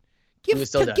do it.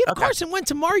 Give Carson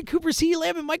Wentz, Amari Cooper, CeeDee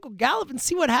Lamb, and Michael Gallup and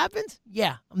see what happens.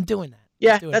 Yeah, I'm doing that.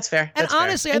 Yeah, that's fair. And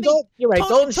honestly, I think you're right.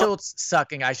 Dalton Schultz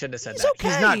sucking. I shouldn't have said that. Okay.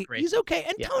 He's not great. He's okay.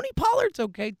 And Tony Pollard's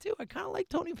okay, too. I kind of like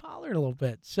Tony Pollard a little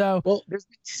bit. So, well, there's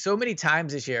been so many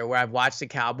times this year where I've watched the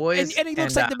Cowboys. And he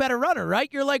looks like the better runner,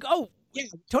 right? You're like, oh, yeah,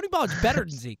 Tony Pollard's better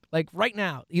than Zeke. Like, right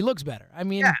now, he looks better. I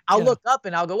mean, yeah, I'll look up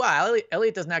and I'll go, wow,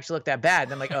 Elliott doesn't actually look that bad.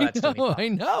 And I'm like, oh, that's Tony Pollard. I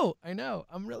know.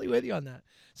 I'm really with you on that.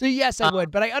 So, yes, I would.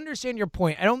 But I understand your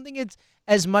point. I don't think it's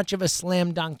as much of a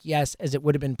slam dunk yes as it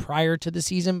would have been prior to the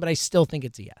season, but I still think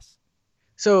it's a yes.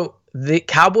 So the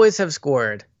Cowboys have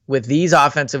scored with these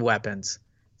offensive weapons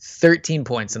 13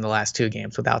 points in the last 2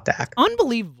 games without Dak.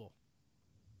 Unbelievable.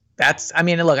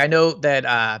 Look, I know that,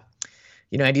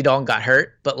 Andy Dalton got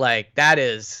hurt, but that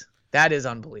is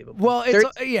unbelievable. Well,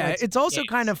 it's also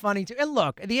kind of funny too. And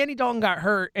look, the Andy Dalton got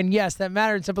hurt, and yes, that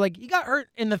mattered. So, but he got hurt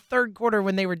in the third quarter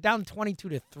when they were down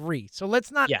 22-3. So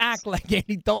let's not act like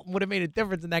Andy Dalton would have made a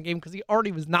difference in that game because he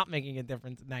already was not making a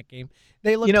difference in that game.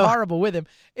 They looked horrible with him.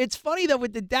 It's funny though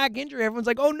with the Dak injury, everyone's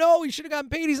like, "Oh no, he should have gotten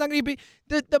paid. He's not going to get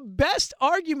paid." The best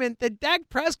argument that Dak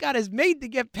Prescott has made to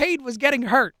get paid was getting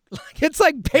hurt. It's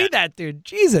like pay that dude,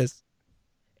 Jesus.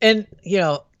 And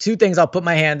 2 things I'll put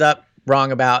my hand up.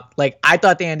 Wrong about. I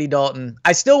thought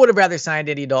I still would have rather signed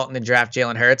Andy Dalton than draft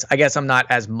Jalen Hurts. I guess I'm not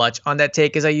as much on that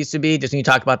take as I used to be, just when you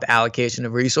talk about the allocation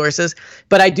of resources.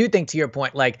 But I do think, to your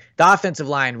point, the offensive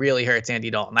line really hurts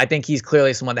Andy Dalton. I think he's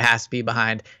clearly someone that has to be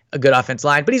behind a good offensive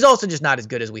line, but he's also just not as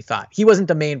good as we thought. He wasn't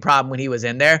the main problem when he was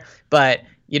in there, but,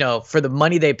 for the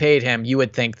money they paid him, you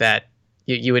would think that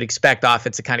you would expect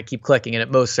offense to kind of keep clicking, and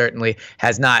it most certainly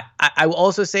has not. I will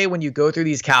also say when you go through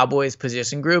these Cowboys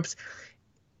position groups,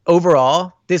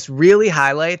 overall, this really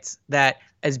highlights that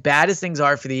as bad as things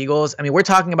are for the Eagles, I mean, we're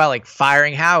talking about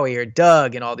firing Howie or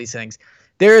Doug and all these things.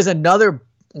 There is another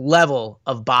level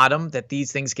of bottom that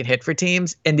these things can hit for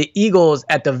teams, and the Eagles,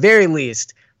 at the very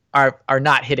least, are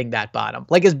not hitting that bottom.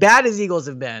 As bad as Eagles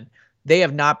have been, they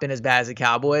have not been as bad as the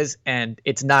Cowboys, and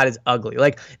it's not as ugly.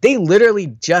 Like, they literally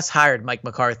just hired Mike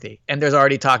McCarthy, and there's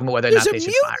already talking about whether or not they should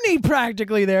fire him. There's a mutiny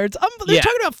practically there. They're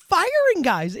talking about firing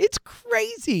guys. It's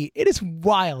crazy. It is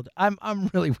wild. I'm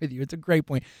really with you. It's a great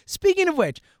point. Speaking of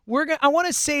which, I want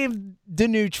to save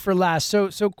Danucci for last.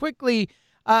 So quickly,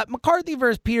 McCarthy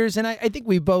versus Peters, and I think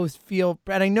we both feel,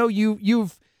 and I know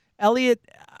you've Elliot.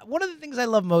 One of the things I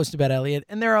love most about Elliot,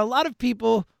 and there are a lot of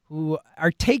people who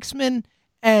are takesmen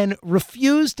and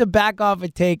refuse to back off a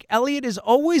take. Elliot is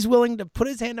always willing to put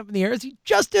his hand up in the air, as he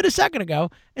just did a second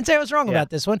ago, and say I was wrong about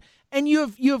this one. And you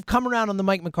have come around on the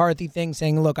Mike McCarthy thing,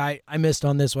 saying, look, I missed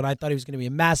on this one. I thought he was going to be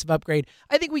a massive upgrade.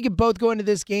 I think we could both go into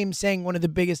this game saying one of the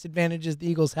biggest advantages the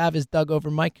Eagles have is Doug over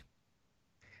Mike.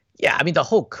 Yeah, I mean, the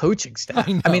whole coaching staff.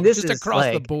 I mean, this is just across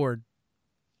the board.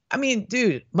 I mean,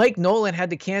 dude, Mike Nolan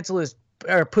had to cancel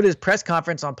put his press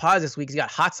conference on pause this week. He's got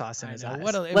hot sauce in his eyes.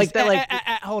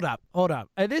 Hold up.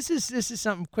 This is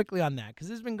something quickly on that, because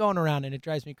this has been going around and it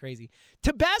drives me crazy.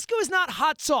 Tabasco is not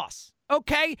hot sauce,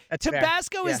 okay? That's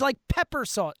Tabasco fair. is like pepper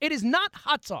sauce. It is not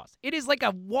hot sauce. It is like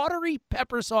a watery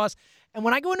pepper sauce. And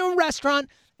when I go into a restaurant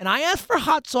and I ask for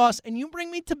hot sauce and you bring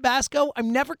me Tabasco,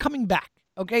 I'm never coming back,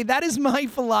 okay? That is my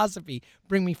philosophy.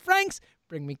 Bring me Frank's,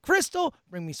 bring me Crystal,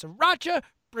 bring me Sriracha,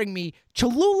 bring me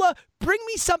Cholula, bring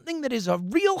me something that is a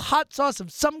real hot sauce of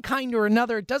some kind or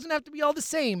another. It doesn't have to be all the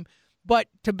same, but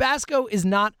Tabasco is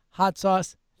not hot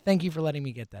sauce. Thank you for letting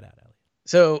me get that out, Elliot.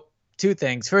 So, two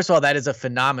things. First of all, that is a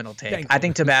phenomenal take. I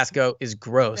think Tabasco is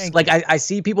gross. I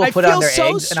see people put on their eggs, and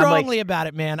I'm like, I feel so strongly about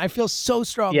it, man. I feel so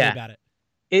strongly about it.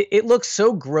 It looks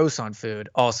so gross on food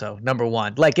also, number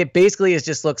one. Like, it basically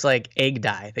just looks like egg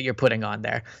dye that you're putting on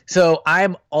there. So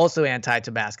I'm also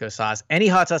anti-Tabasco sauce. Any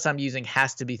hot sauce I'm using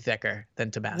has to be thicker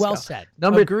than Tabasco. Well said.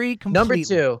 Agree completely. Number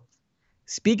two,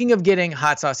 speaking of getting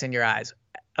hot sauce in your eyes,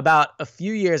 about a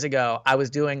few years ago, I was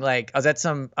at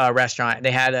some restaurant, and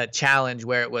they had a challenge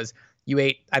where it was, you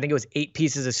ate, I think it was 8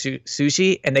 pieces of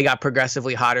sushi, and they got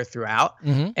progressively hotter throughout.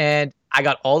 Mm-hmm. And I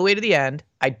got all the way to the end.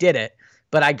 I did it.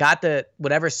 But I got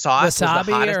whatever sauce wasabi was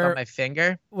the hottest on my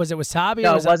finger. Was it wasabi?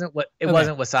 No, it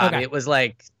wasn't wasabi. Okay. It was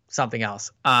like something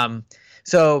else.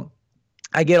 So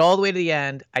I get all the way to the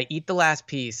end. I eat the last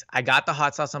piece. I got the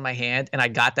hot sauce on my hand, and I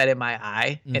got that in my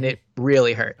eye, and it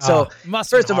really hurt. So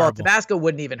first of all, Tabasco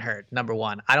wouldn't even hurt, number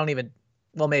one.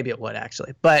 Well, maybe it would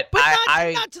actually. But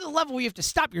not to the level where you have to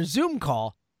stop your Zoom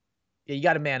call. Yeah, you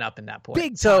got to man up in that point.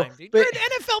 Big time, dude. You're an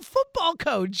NFL football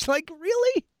coach. Like,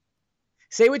 really?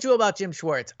 Say what you will about Jim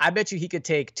Schwartz. I bet you he could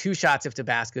take 2 shots of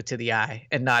Tabasco to the eye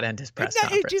and not end his press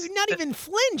conference. Not even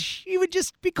flinch. He would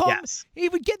just be calm. Yes. He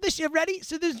would get this shit ready.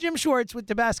 So there's Jim Schwartz with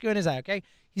Tabasco in his eye, okay?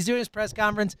 He's doing his press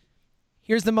conference.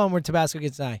 Here's the moment where Tabasco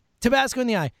gets an eye. Tabasco in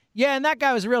the eye. Yeah, and that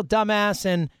guy was a real dumbass.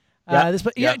 And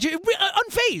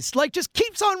unfazed. Like, just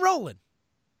keeps on rolling.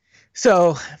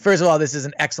 So, first of all, this is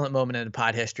an excellent moment in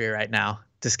pod history right now,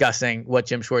 discussing what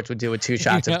Jim Schwartz would do with 2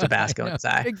 shots of Tabasco in his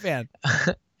eye. Big fan.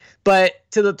 But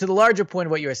to the larger point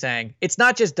of what you were saying, it's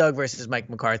not just Doug versus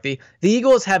Mike McCarthy. The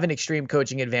Eagles have an extreme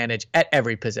coaching advantage at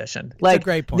every position. That's a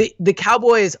great point. The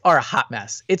Cowboys are a hot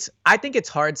mess. I think it's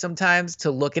hard sometimes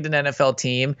to look at an NFL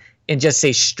team and just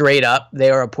say straight up they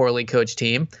are a poorly coached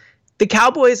team. The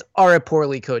Cowboys are a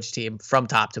poorly coached team from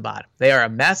top to bottom. They are a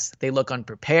mess. They look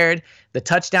unprepared. The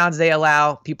touchdowns they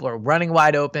allow, people are running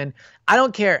wide open. I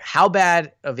don't care how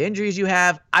bad of injuries you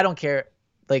have. I don't care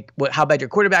how bad your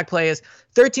quarterback play is.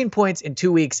 13 points in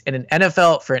 2 weeks in an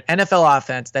NFL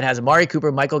offense that has Amari Cooper,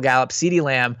 Michael Gallup, CeeDee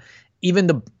Lamb, even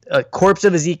the corpse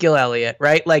of Ezekiel Elliott,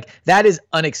 right? Like, that is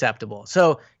unacceptable.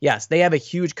 So yes, they have a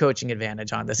huge coaching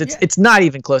advantage on this. It's not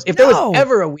even close. If there was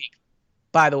ever a week,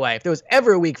 by the way, if there was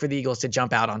ever a week for the Eagles to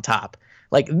jump out on top,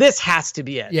 like, this has to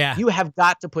be it. Yeah. You have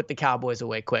got to put the Cowboys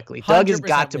away quickly. Doug has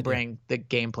got to bring the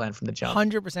game plan from the jump.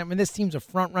 100%. I mean, this team's a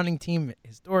front-running team.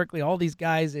 Historically, all these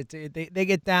guys, they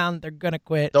get down, they're going to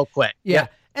quit. They'll quit. Yeah.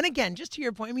 And again, just to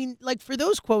your point, I mean, like, for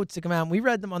those quotes to come out, and we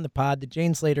read them on the pod, the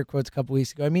Jane Slater quotes a couple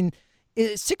weeks ago. I mean,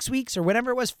 6 weeks or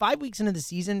whatever it was, 5 weeks into the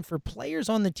season, for players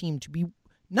on the team to be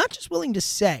not just willing to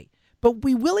say, but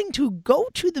be willing to go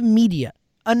to the media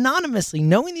anonymously,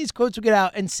 knowing these quotes will get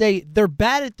out, and say they're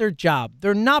bad at their job,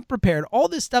 they're not prepared, all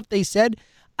this stuff they said.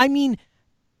 I mean,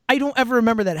 I don't ever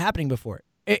remember that happening before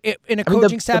in a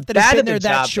coaching staff that has been there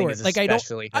that short. Like, I don't.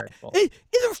 Hurtful.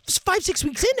 5-6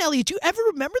 weeks in, Elliot, do you ever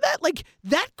remember that? Like,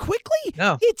 that quickly?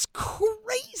 No. It's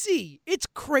crazy. It's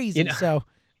crazy. So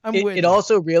I'm with it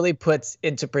also really puts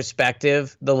into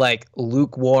perspective the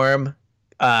lukewarm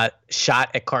shot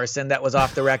at Carson that was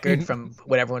off the record from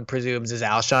what everyone presumes is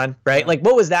Alshon, right? Like,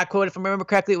 what was that quote? If I remember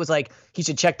correctly, it was like he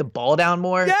should check the ball down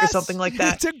more or something like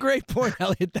that. That's a great point,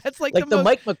 Elliot. That's like the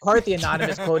Mike McCarthy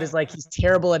anonymous quote is like he's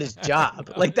terrible at his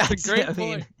job. Like that's a great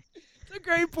point. It's a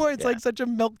great point. It's like such a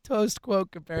milquetoast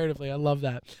quote comparatively. I love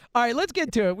that. All right, let's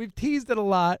get to it. We've teased it a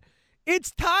lot.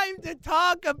 It's time to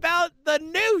talk about the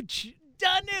Nooch.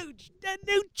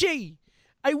 Danucci.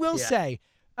 I will say,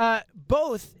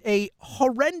 both a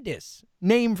horrendous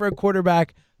name for a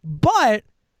quarterback, but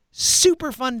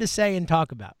super fun to say and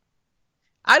talk about.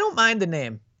 I don't mind the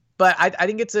name, but I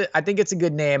think it's a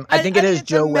good name. I think it has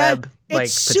Joe Webb like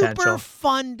it's potential. Super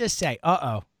fun to say.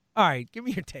 All right, give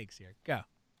me your takes here. Go.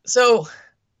 So,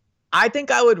 I think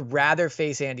I would rather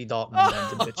face Andy Dalton than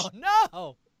Danucci.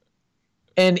 No.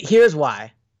 And here's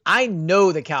why. I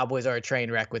know the Cowboys are a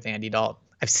train wreck with Andy Dalton.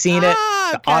 I've seen it.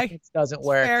 The offense doesn't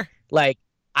work. Fair. Like,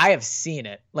 I have seen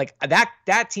it. Like,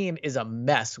 that team is a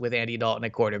mess with Andy Dalton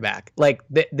at quarterback. Like,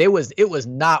 it was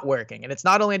not working. And it's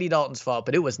not only Andy Dalton's fault,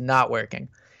 but it was not working.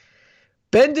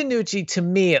 Ben DiNucci, to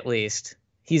me at least,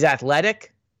 he's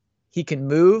athletic. He can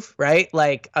move, right?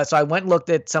 Like, so I went and looked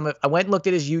at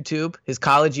his YouTube, his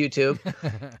college YouTube.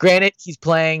 Granted, he's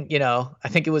playing, I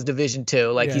think it was Division II.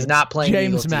 Like, he's not playing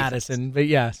James Madison, but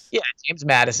yes. Yeah, James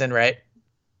Madison, right?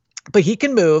 But he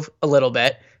can move a little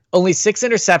bit. Only 6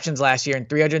 interceptions last year and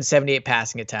 378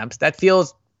 passing attempts. That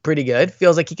feels pretty good.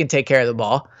 Feels like he can take care of the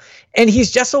ball. And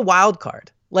he's just a wild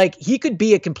card. Like, he could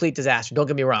be a complete disaster. Don't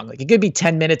get me wrong. Like, it could be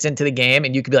 10 minutes into the game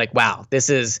and you could be like, wow, this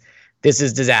is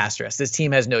disastrous. This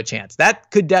team has no chance.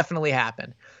 That could definitely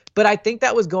happen. But I think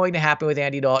that was going to happen with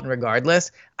Andy Dalton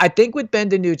regardless. I think with Ben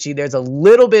DiNucci, there's a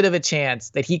little bit of a chance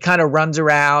that he kind of runs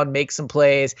around, makes some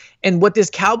plays. And what this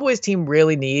Cowboys team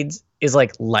really needs is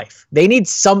like life. They need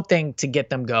something to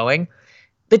get them going.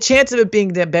 The chance of it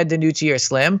being Ben DiNucci are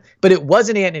slim, but it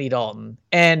wasn't Andy Dalton.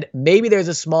 And maybe there's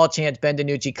a small chance Ben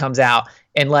DiNucci comes out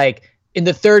and like in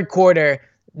the third quarter,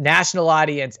 national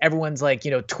audience, everyone's like,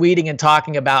 tweeting and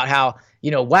talking about how,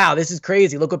 wow, this is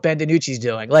crazy. Look what Ben DiNucci's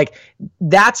doing. Like,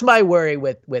 that's my worry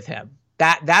with him.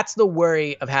 That's the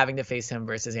worry of having to face him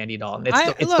versus Andy Dalton.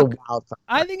 It's the wild card.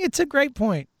 I think it's a great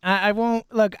point. I won't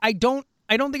look. I don't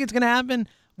think it's going to happen.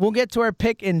 We'll get to our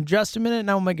pick in just a minute, and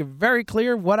I'll make it very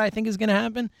clear what I think is going to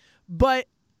happen. But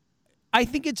I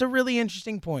think it's a really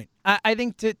interesting point. I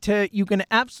think you can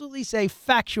absolutely say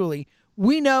factually,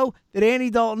 we know that Andy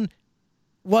Dalton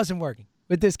wasn't working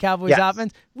with this Cowboys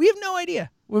offense. We have no idea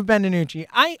with Ben DiNucci.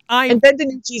 And Ben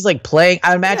DiNucci's like playing.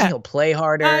 I imagine he'll play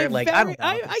harder. I don't know.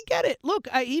 I get it. Look,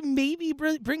 he maybe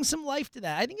brings some life to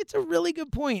that. I think it's a really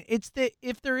good point. It's that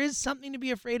if there is something to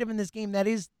be afraid of in this game, that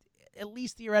is at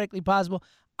least theoretically possible.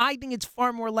 I think it's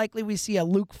far more likely we see a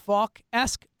Luke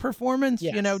Falk-esque performance.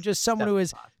 Yes, just someone who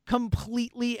is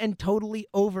completely and totally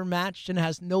overmatched and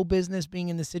has no business being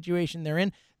in the situation they're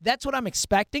in. That's what I'm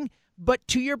expecting. But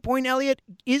to your point, Elliot,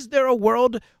 is there a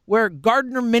world where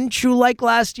Gardner Minshew, like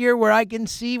last year, where I can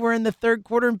see we're in the third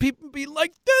quarter and people be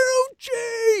like,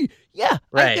 DiNucci? Yeah,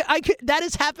 right. I could, that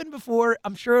has happened before.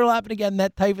 I'm sure it'll happen again,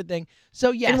 that type of thing.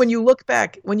 So, yes. And when you look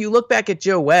back at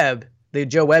Joe Webb, the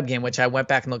Joe Webb game, which I went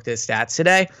back and looked at his stats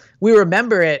today, we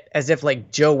remember it as if like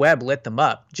Joe Webb lit them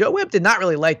up. Joe Webb did not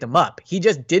really light them up. He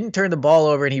just didn't turn the ball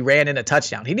over and he ran in a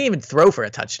touchdown. He didn't even throw for a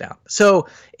touchdown. So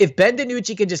if Ben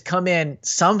DiNucci can just come in,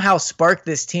 somehow spark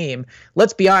this team,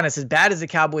 let's be honest, as bad as the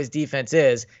Cowboys defense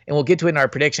is, and we'll get to it in our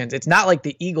predictions, it's not like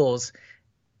the Eagles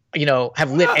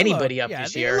have lit anybody up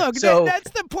this year. Look, so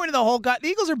that's the point of the whole guy. The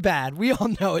Eagles are bad. We all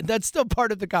know it. That's still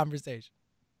part of the conversation.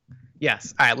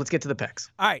 Yes. All right, let's get to the picks.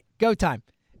 All right, go time.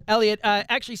 Elliot,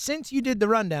 actually, since you did the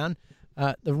rundown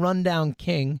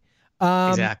king,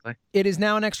 exactly. It is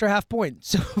now an extra half point.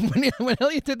 So when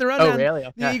Elliot did the rundown, really?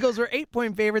 Okay. The Eagles were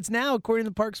 8-point favorites. Now, according to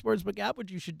the Park Sportsbook app,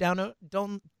 which you should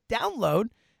download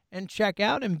and check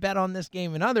out and bet on this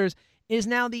game and others, is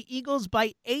now the Eagles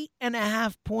by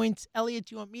 8.5 points. Elliot,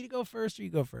 do you want me to go first or you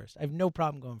go first? I have no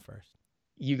problem going first.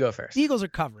 You go first. The Eagles are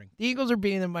covering. The Eagles are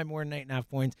beating them by more than 8.5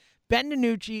 points. Ben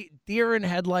DiNucci, deer in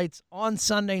headlights on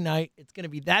Sunday night. It's going to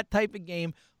be that type of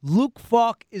game. Luke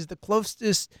Falk is the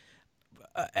closest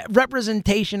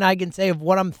representation I can say of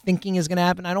what I'm thinking is going to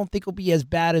happen. I don't think it'll be as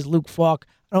bad as Luke Falk.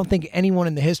 I don't think anyone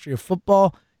in the history of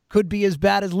football could be as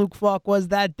bad as Luke Falk was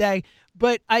that day.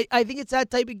 But I think it's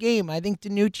that type of game. I think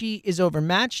DiNucci is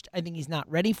overmatched. I think he's not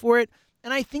ready for it.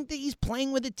 And I think that he's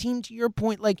playing with a team, to your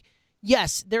point, like,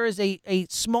 yes, there is a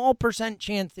small %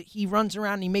 chance that he runs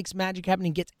around and he makes magic happen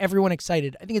and gets everyone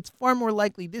excited. I think it's far more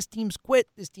likely this team's quit.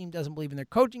 This team doesn't believe in their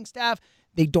coaching staff.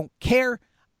 They don't care.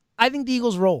 I think the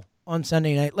Eagles roll on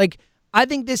Sunday night. Like, I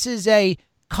think this is a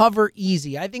cover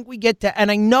easy. I think we get to,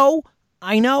 and I know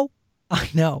I know.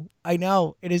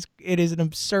 It is an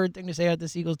absurd thing to say about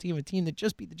this Eagles team, a team that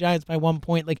just beat the Giants by 1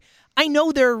 point. Like, I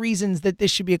know there are reasons that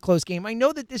this should be a close game. I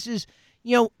know that this is,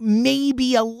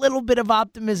 maybe a little bit of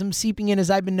optimism seeping in,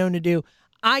 as I've been known to do.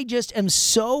 I just am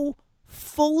so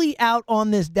fully out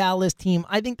on this Dallas team.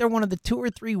 I think they're one of the 2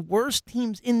 or 3 worst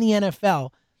teams in the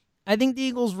NFL. I think the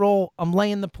Eagles roll. I'm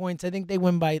laying the points. I think they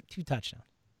win by 2 touchdowns.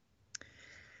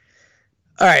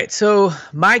 All right, so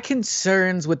my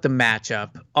concerns with the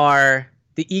matchup are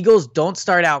the Eagles don't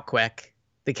start out quick.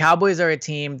 The Cowboys are a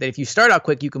team that if you start out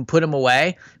quick, you can put them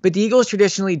away. But the Eagles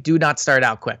traditionally do not start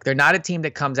out quick. They're not a team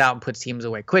that comes out and puts teams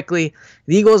away quickly.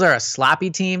 The Eagles are a sloppy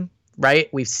team, right?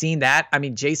 We've seen that. I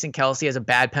mean, Jason Kelce has a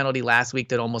bad penalty last week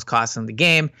that almost cost them the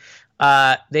game.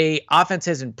 The offense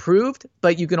has improved,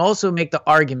 but you can also make the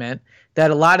argument that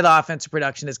a lot of the offensive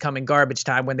production has come in garbage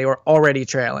time when they were already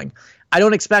trailing. I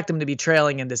don't expect them to be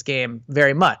trailing in this game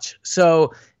very much.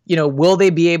 So, will they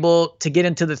be able to get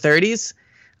into the 30s?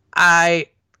 I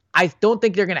don't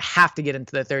think they're going to have to get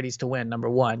into the 30s to win, number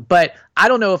one. But I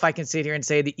don't know if I can sit here and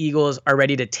say the Eagles are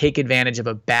ready to take advantage of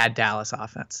a bad Dallas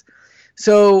offense.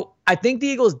 So I think the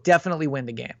Eagles definitely win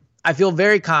the game. I feel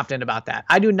very confident about that.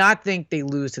 I do not think they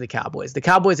lose to the Cowboys. The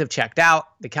Cowboys have checked out.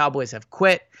 The Cowboys have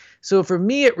quit. So for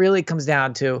me, it really comes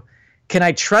down to, can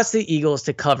I trust the Eagles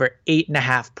to cover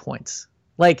 8.5 points?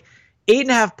 Like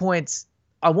 8.5 points,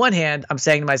 on one hand, I'm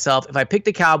saying to myself, if I pick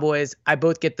the Cowboys, I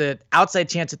both get the outside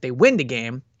chance that they win the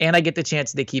game and I get the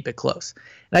chance that they keep it close.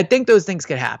 And I think those things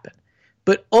could happen.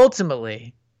 But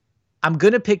ultimately, I'm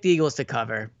going to pick the Eagles to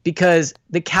cover because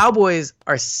the Cowboys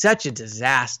are such a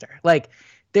disaster. Like,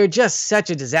 they're just such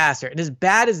a disaster. And as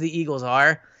bad as the Eagles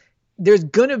are, there's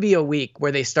going to be a week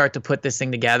where they start to put this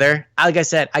thing together. Like I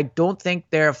said, I don't think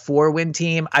they're a 4-win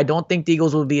team. I don't think the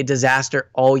Eagles will be a disaster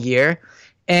all year.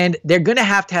 And they're going to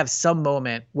have some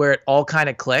moment where it all kind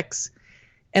of clicks.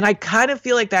 And I kind of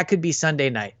feel like that could be Sunday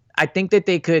night. I think that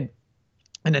they could,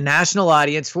 in a national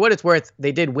audience, for what it's worth,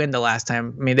 they did win the last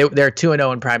time. I mean, they're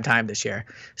 2-0 in prime time this year.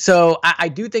 So I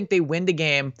do think they win the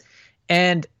game.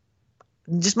 And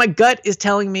just my gut is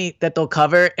telling me that they'll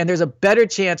cover. And there's a better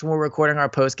chance when we're recording our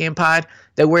post-game pod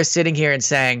that we're sitting here and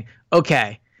saying,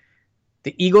 okay,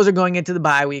 the Eagles are going into the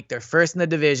bye week. They're first in the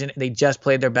division. And they just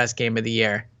played their best game of the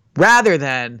year. Rather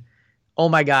than, oh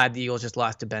my God, the Eagles just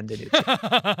lost to Ben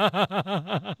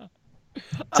DiNucci. So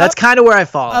that's kind of where I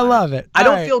fall. I love it. I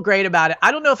don't feel great about it.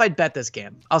 I don't know if I'd bet this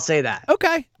game. I'll say that.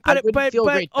 Okay. But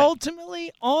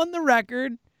ultimately, on the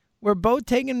record, we're both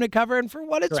taking him to cover. And for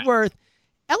what it's worth,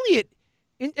 Elliot,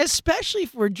 especially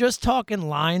if we're just talking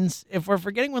lines, if we're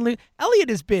forgetting when Elliot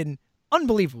has been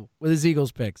unbelievable with his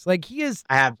Eagles picks. Like, he is.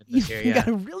 I have been this year, You got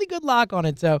a really good lock on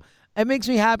it. So it makes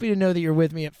me happy to know that you're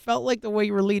with me. It felt like the way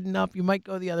you were leading up, you might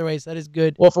go the other way, so that is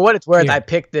good. Well, for what it's worth, I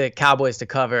picked the Cowboys to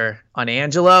cover on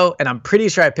Angelo, and I'm pretty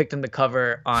sure I picked them to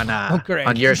cover on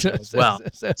your show as well.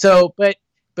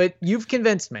 But you've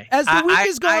convinced me. As the week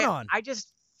has gone on. I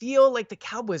just feel like the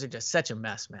Cowboys are just such a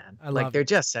mess, man. They're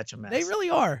just such a mess. They really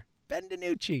are. Ben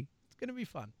DiNucci. It's going to be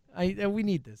fun. We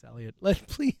need this, Elliot.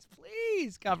 Please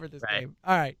cover this game.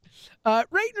 All right.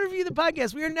 Rate and review the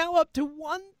podcast. We are now up to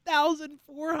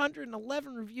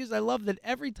 1,411 reviews. I love that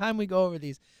every time we go over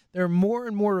these, there are more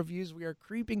and more reviews. We are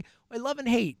creeping. I love and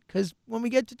hate because when we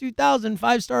get to 2,000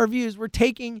 5-star reviews, we're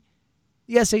taking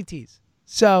the SATs.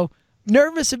 So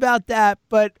nervous about that,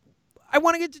 but I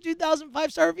want to get to 2,000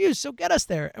 5-star reviews. So get us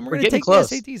there, and we're going to take close.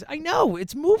 the SATs. I know.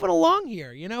 It's moving along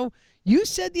here, You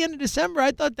said the end of December.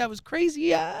 I thought that was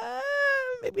crazy.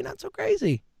 Maybe not so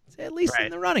crazy. At least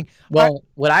in the running. Well,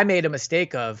 what I made a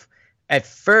mistake of, at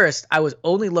first, I was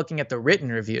only looking at the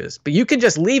written reviews. But you can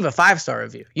just leave a 5-star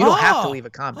review. You don't have to leave a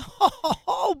comment.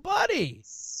 Oh, buddy.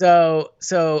 So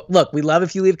look, we love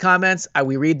if you leave comments.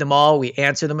 We read them all. We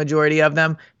answer the majority of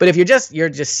them. But if you're just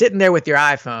sitting there with your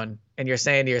iPhone and you're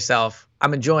saying to yourself,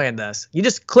 I'm enjoying this, you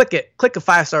just click a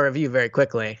 5-star review very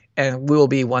quickly, and we will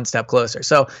be one step closer.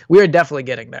 So we are definitely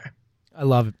getting there. I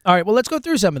love it. All right, well, let's go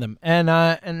through some of them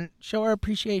and show our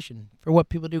appreciation for what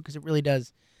people do, because it really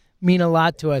does mean a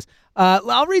lot to us.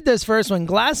 I'll read this first one.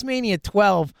 Glassmania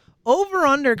 12,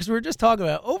 over-under, because we were just talking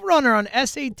about it, over-under on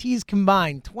SATs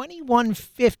combined,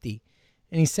 2150.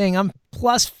 And he's saying, I'm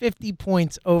plus 50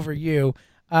 points over you.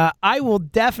 I will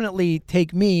definitely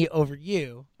take me over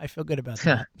you. I feel good about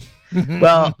that.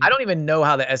 Well, I don't even know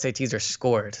how the SATs are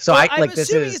scored. So I'm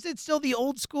assuming it's still the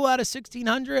old school out of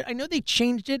 1,600. I know they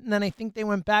changed it, and then I think they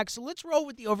went back. So let's roll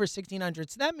with the over 1,600.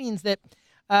 So that means that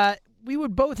we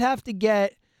would both have to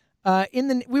get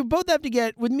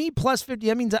with me plus 50.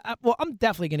 That means I'm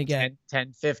definitely going to get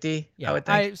 1050. Yeah, I would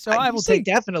think. I will take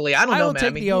definitely. I don't know, man.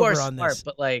 Take the over on smart, this.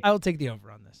 but I will take the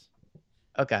over on this.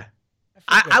 Okay. I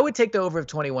I would take the over of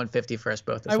 2150 first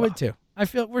both as I well. would too. I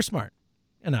feel we're smart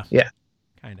enough. Yeah.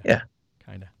 Kind of. Yeah.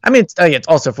 Kind of. I mean, it's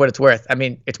also for what it's worth. I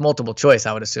mean, it's multiple choice,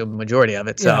 I would assume, the majority of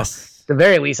it. So Yes. at the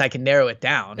very least, I can narrow it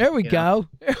down. There we you know?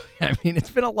 go. I mean, it's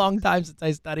been a long time since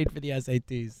I studied for the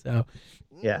SATs, so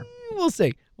Yeah. we'll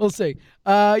see. We'll see.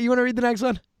 You want to read the next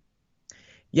one?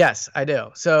 Yes, I do.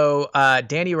 So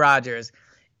Danny Rogers,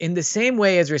 in the same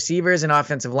way as receivers and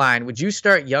offensive line, would you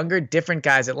start younger, different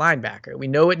guys at linebacker? We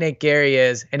know what Nate Gary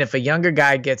is, and if a younger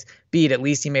guy gets beat, at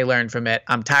least he may learn from it.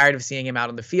 I'm tired of seeing him out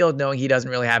on the field knowing he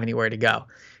doesn't really have anywhere to go.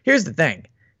 Here's the thing.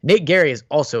 Nate Gary is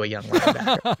also a young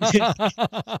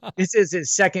linebacker. This is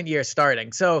his second year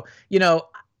starting. So,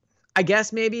 I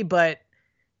guess maybe, but,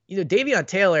 Davion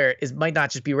Taylor might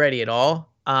not just be ready at all.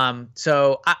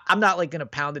 So I'm not going to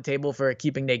pound the table for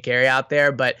keeping Nate Gary out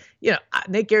there, but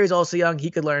Nate Gary's also young. He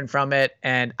could learn from it.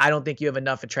 And I don't think you have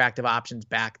enough attractive options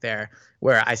back there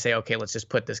where I say, okay, let's just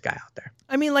put this guy out there.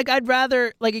 I mean, I'd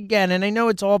rather, again, and I know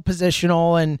it's all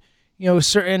positional and,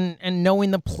 certain and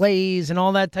knowing the plays and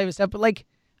all that type of stuff, but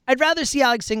I'd rather see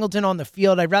Alex Singleton on the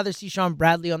field. I'd rather see Sean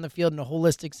Bradley on the field in a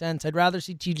holistic sense. I'd rather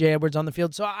see TJ Edwards on the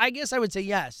field. So I guess I would say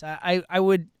yes. I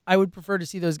would prefer to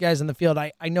see those guys on the field.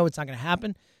 I know it's not going to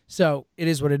happen, so it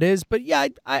is what it is. But yeah,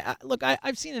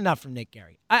 I've seen enough from Nate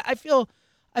Gary. I feel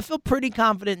pretty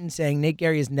confident in saying Nate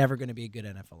Gary is never going to be a good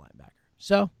NFL linebacker.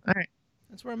 So all right,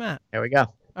 that's where I'm at. There we go.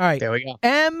 All right, there we go.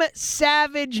 M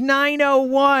Savage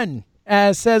 901.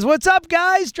 Says, what's up,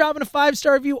 guys? Dropping a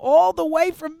 5-star review all the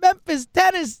way from Memphis,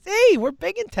 Tennessee. We're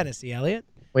big in Tennessee, Elliot.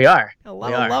 We are. A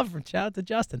lot of love from shout out to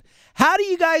Justin. How do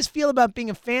you guys feel about being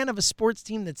a fan of a sports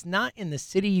team that's not in the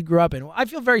city you grew up in? Well, I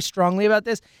feel very strongly about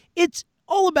this. It's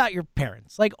all about your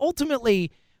parents.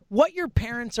 Ultimately, what your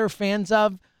parents are fans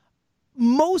of,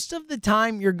 most of the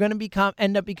time you're going to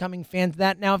end up becoming fans of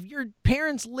that. Now, if your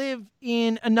parents live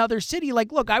in another city,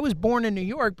 look, I was born in New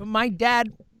York, but my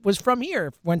dad was from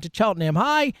here, went to Cheltenham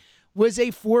High, was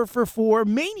a 4-for-4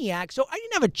 maniac, so I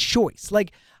didn't have a choice.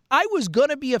 I was going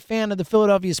to be a fan of the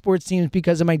Philadelphia sports teams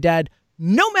because of my dad,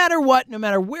 no matter what, no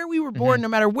matter where we were born, no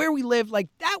matter where we lived,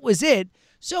 that was it.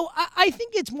 So I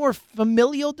think it's more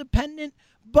familial dependent,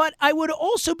 but I would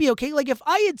also be okay. If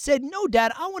I had said, no,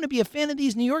 Dad, I want to be a fan of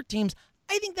these New York teams,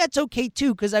 I think that's okay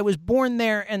too, because I was born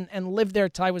there and lived there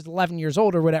till I was 11 years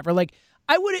old or whatever.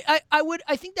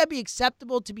 I think that'd be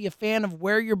acceptable to be a fan of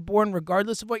where you're born,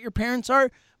 regardless of what your parents are.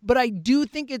 But I do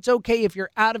think it's okay if you're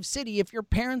out of city, if your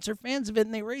parents are fans of it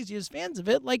and they raise you as fans of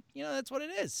it, that's what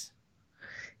it is.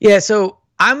 Yeah. So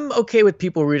I'm okay with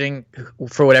people rooting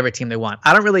for whatever team they want.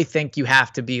 I don't really think you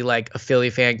have to be a Philly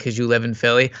fan because you live in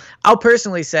Philly. I'll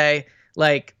personally say,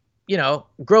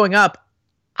 growing up,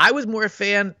 I was more a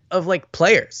fan of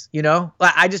players,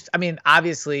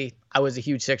 obviously I was a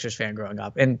huge Sixers fan growing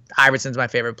up, and Iverson's my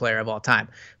favorite player of all time.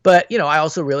 But, I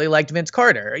also really liked Vince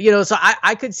Carter, so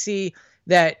I could see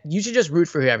that you should just root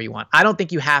for whoever you want. I don't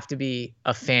think you have to be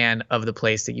a fan of the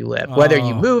place that you live, whether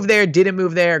you moved there, didn't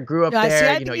move there, grew up there. See,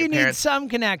 I think you need some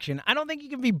connection. I don't think you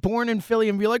can be born in Philly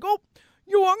and be like, oh,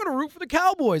 I'm going to root for the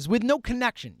Cowboys with no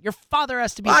connection. Your father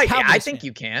has to be a Cowboys fan. I think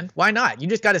you can. Why not? You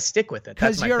just got to stick with it.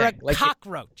 That's my thing. Because you're a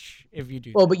cockroach if you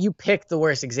do. Well, but you picked the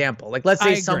worst example. Let's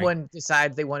say someone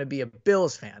decides they want to be a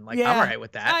Bills fan. I'm all right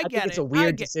with that. I think it's a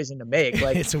weird decision to make.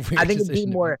 It's a weird I think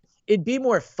decision it'd be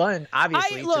more fun,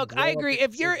 obviously. I agree.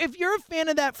 If you're a fan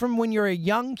of that from when you're a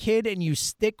young kid and you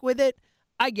stick with it,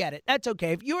 I get it. That's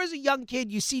okay. If you as a young kid,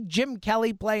 you see Jim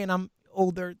Kelly play, and I'm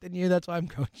older than you, that's why I'm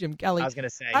going Jim Kelly. I was going to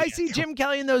say. I see Jim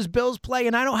Kelly and those Bills play,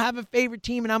 and I don't have a favorite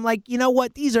team, and I'm like, you know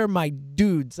what? These are my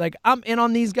dudes. I'm in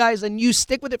on these guys, and you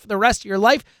stick with it for the rest of your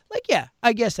life. Yeah,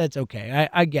 I guess that's okay.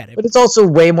 I get it. But it's also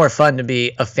way more fun to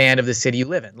be a fan of the city you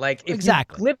live in. If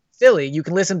exactly. you live in Philly, you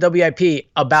can listen to WIP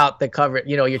about the cover,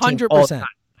 your team 100%. all the time.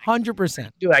 100%.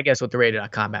 Do I guess with the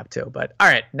Radio.com app too. But all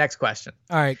right, next question.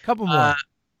 All right, couple more.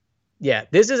 Yeah,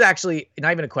 this is actually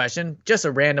not even a question, just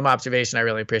a random observation I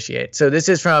really appreciate. So this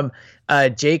is from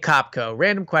Jay Kopko.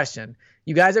 Random question.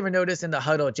 You guys ever notice in the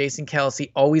huddle, Jason Kelce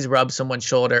always rubs someone's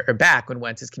shoulder or back when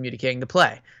Wentz is communicating the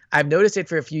play? I've noticed it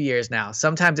for a few years now.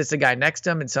 Sometimes it's the guy next to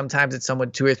him, and sometimes it's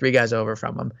someone 2 or 3 guys over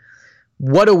from him.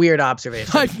 What a weird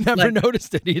observation. I've never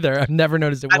noticed it either. I've never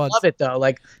noticed it once. I love it though.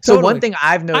 So totally. One thing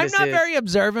I've noticed I'm not very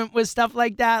observant with stuff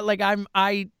like that.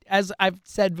 As I've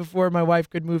said before, my wife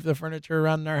could move the furniture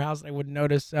around in our house and I wouldn't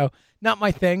notice. So not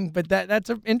my thing, but that's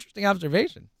an interesting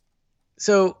observation.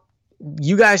 So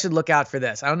you guys should look out for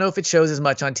this. I don't know if it shows as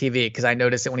much on TV because I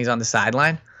noticed it when he's on the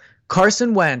sideline.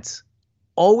 Carson Wentz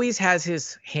always has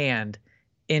his hand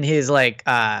in his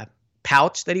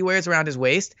pouch that he wears around his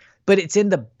waist, but it's in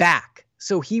the back.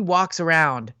 So he walks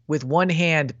around with one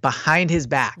hand behind his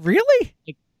back. Really?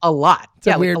 a lot. It's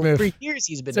a weird move. For years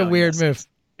he's been. It's a weird move. It's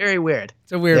very weird.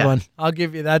 It's a weird one. I'll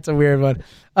give you that's a weird one.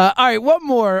 All right, one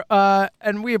more,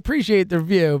 and we appreciate the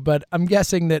review, but I'm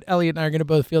guessing that Elliot and I are going to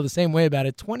both feel the same way about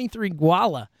it. 23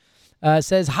 Guala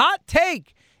says, hot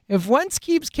take. If Wentz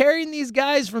keeps carrying these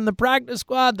guys from the practice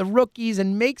squad, the rookies,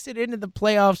 and makes it into the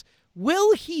playoffs,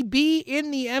 will he be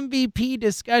in the MVP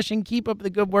discussion? Keep up the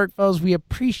good work, fellas. We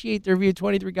appreciate the review.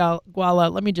 23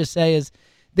 Guala, let me just say, is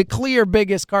the clear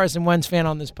biggest Carson Wentz fan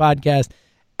on this podcast.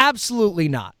 Absolutely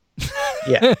not.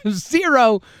 Yeah.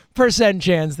 0%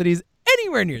 chance that he's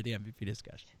anywhere near the MVP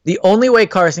discussion. The only way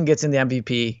Carson gets in the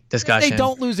MVP discussion, they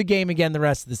don't lose a game again the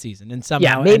rest of the season, and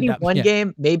somehow maybe one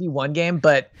game,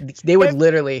 but they would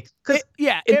literally. If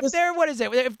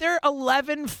they're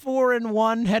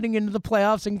 11-4-1 heading into the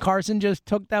playoffs, and Carson just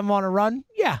took them on a run,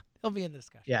 he'll be in the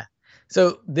discussion. Yeah.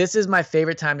 So this is my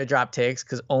favorite time to drop takes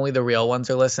because only the real ones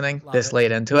are listening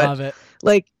late into it. Love it.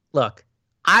 Like, look,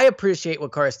 I appreciate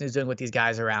what Carson is doing with these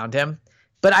guys around him,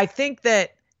 but I think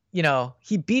that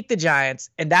he beat the Giants,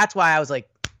 and that's why I was like,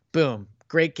 boom,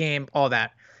 great game, all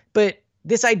that. But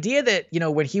this idea that,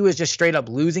 when he was just straight up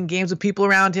losing games with people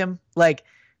around him, like,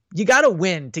 you got to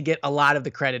win to get a lot of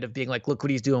the credit of being like, look what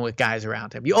he's doing with guys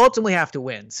around him. You ultimately have to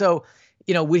win. So,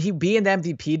 would he be in the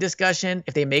MVP discussion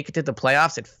if they make it to the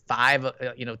playoffs at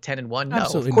 10-1? No,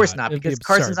 Absolutely of course not. not, because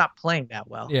Carson's not playing that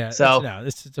well. Yeah. So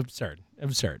this is absurd.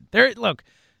 Absurd. Look,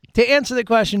 to answer the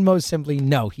question most simply,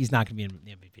 no, he's not going to be in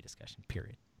the MVP discussion.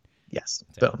 Period. Yes.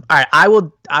 Boom. All right. I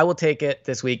will take it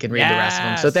this week and read the rest of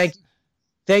them. So thank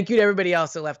you to everybody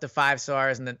else that left the 5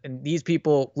 stars. And these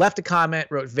people left a comment,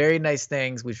 wrote very nice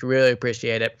things. We really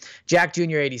appreciate it. Jack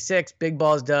Jr. 86, Big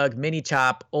Balls Doug, Mini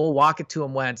Chop, Walk It to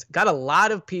Him Wentz. Got a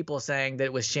lot of people saying that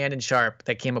it was Shannon Sharp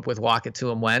that came up with Walk It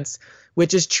to Him Wentz,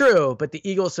 which is true, but the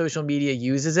Eagles social media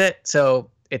uses it. So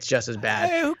it's just as bad.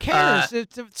 Hey, who cares?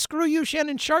 Screw you,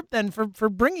 Shannon Sharp, then, for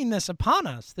bringing this upon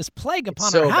us, this plague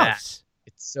upon our house.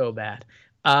 It's so bad.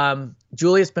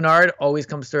 Julius Bernard always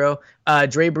comes through.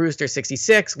 Dre Brewster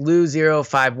 66, Lou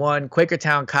 051,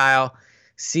 Quakertown Kyle,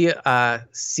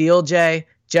 Seal J,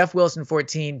 Jeff Wilson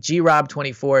 14, G Rob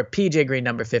 24, PJ Green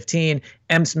number 15,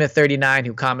 M Smith 39,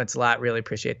 who comments a lot, really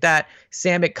appreciate that.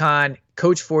 Samit Khan,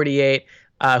 Coach 48,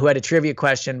 who had a trivia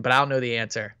question, but I don't know the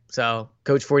answer. So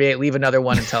Coach 48, leave another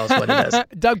one and tell us what it is.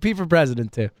 Doug P for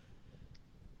president too.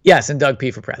 Yes, and Doug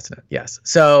P for president. Yes.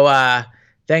 So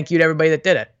thank you to everybody that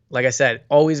did it. Like I said,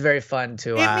 always very fun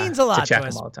to it means a lot to check to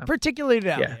us, them all the time. Particularly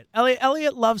to Elliot.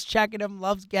 Elliot loves checking them,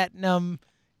 loves getting them.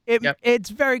 It's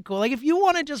very cool. Like, if you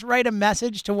want to just write a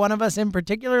message to one of us in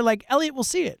particular, like, Elliot will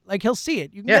see it. Like, he'll see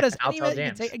it. You can get us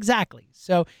anywhere. Exactly.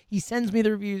 So he sends me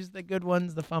the reviews, the good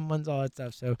ones, the fun ones, all that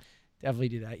stuff. So definitely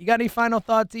do that. You got any final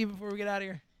thoughts, E, before we get out of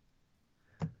here?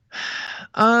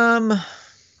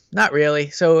 Not really.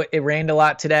 So it rained a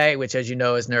lot today, which, as you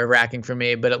know, is nerve-wracking for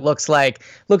me. But it looks like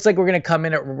we're going to come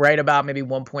in at right about maybe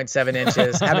 1.7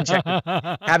 inches. haven't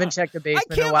checked the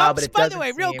basement in a while, but it doesn't. By the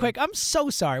way, real quick, I'm so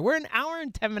sorry. We're an hour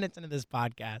and 10 minutes into this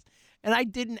podcast, and I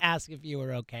didn't ask if you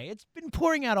were okay. It's been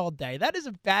pouring out all day. That is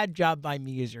a bad job by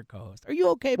me as your co-host. Are you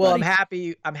okay, buddy? Well,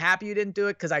 I'm happy you didn't do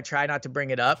it because I try not to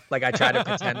bring it up. Like, I try to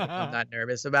pretend I'm not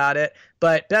nervous about it.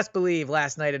 But best believe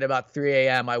last night at about 3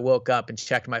 a.m. I woke up and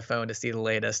checked my phone to see the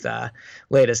latest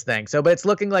thing. So, but it's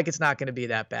looking like it's not going to be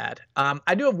that bad.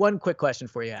 I do have one quick question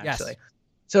for you, actually. Yes.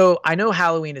 So I know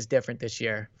Halloween is different this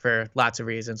year for lots of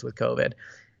reasons with COVID.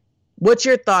 What's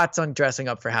your thoughts on dressing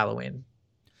up for Halloween?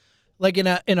 Like in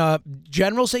a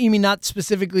general sense, you mean not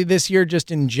specifically this year, just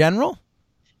in general?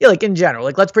 Yeah, like in general.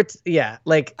 Like like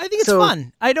I think it's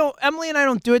fun. Emily and I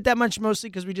don't do it that much, mostly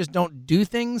because we just don't do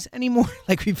things anymore.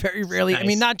 Like, we very rarely. Nice. I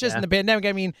mean, not just in the pandemic.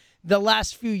 I mean, the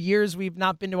last few years we've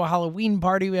not been to a Halloween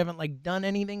party. We haven't done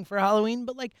anything for Halloween.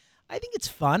 But I think it's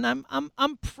fun.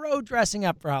 I'm pro dressing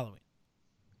up for Halloween.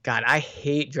 God, I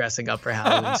hate dressing up for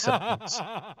Halloween so much.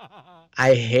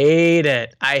 I hate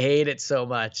it so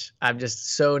much. I'm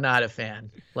just so not a fan.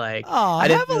 I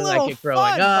didn't really like it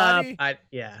growing up.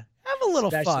 Buddy. Have a little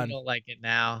fun. fun. I don't like it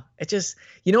now. It just,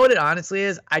 you know what it honestly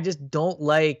is? I just don't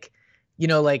like,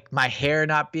 my hair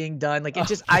not being done.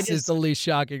 This is the least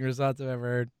shocking response I've ever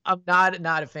heard. I'm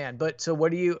not a fan. But so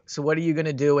what are you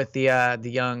gonna do with the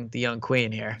young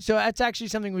queen here? So that's actually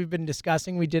something we've been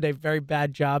discussing. We did a very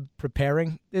bad job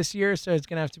preparing this year, so it's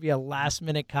gonna have to be a last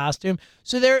minute costume.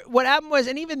 So what happened was,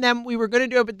 and even then we were gonna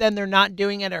do it, but then they're not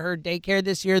doing it at her daycare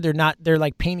this year.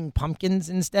 They're painting pumpkins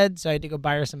instead. So I had to go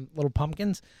buy her some little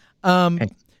pumpkins.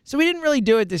 So we didn't really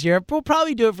do it this year. We'll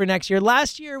probably do it for next year.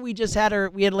 Last year, we just had her,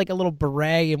 we had a little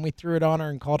beret and we threw it on her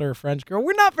and called her a French girl.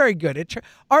 We're not very good.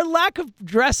 Our lack of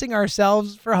dressing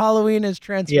ourselves for Halloween has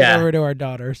transferred over to our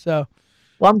daughter. So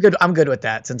Well, I'm good with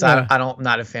that since I'm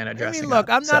not a fan of dressing look,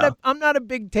 up. I'm not a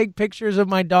big take pictures of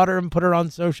my daughter and put her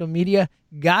on social media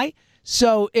guy.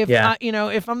 So if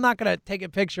if I'm not gonna take a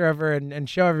picture of her and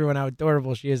show everyone how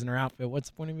adorable she is in her outfit, what's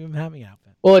the point of even having an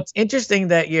outfit? Well, it's interesting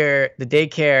that the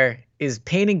daycare is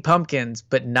painting pumpkins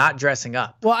but not dressing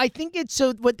up. Well, I think it's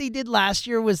so. What they did last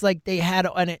year was like they had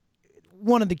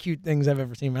one of the cute things I've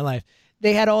ever seen in my life.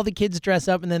 They had all the kids dress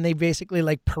up, and then they basically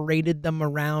like paraded them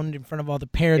around in front of all the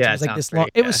parents. Yeah, it was like this long.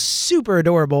 Great, It was super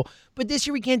adorable. But this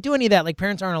year we can't do any of that. Like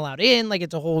parents aren't allowed in. Like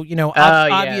it's a whole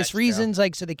obvious reasons. True.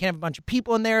 Like so they can't have a bunch of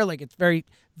people in there. Like it's very,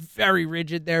 very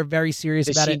rigid. They're very serious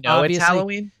about it. Does she know it's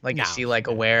Halloween? Like is she like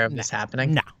aware of this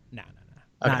happening? No.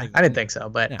 Okay, I didn't think so,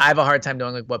 but I have a hard time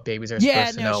knowing like what babies are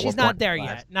supposed to know. Yeah, she's not there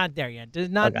yet. Not there yet.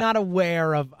 Not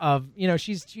aware of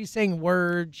she's saying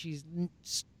words. She's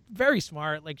very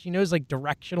smart. Like she knows like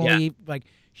directionally. Like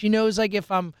she knows like if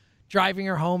I'm driving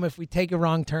her home, if we take a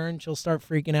wrong turn, she'll start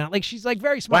freaking out. Like she's like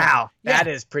very smart. Wow, that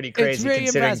is pretty crazy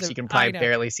considering she can probably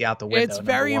barely see out the window. It's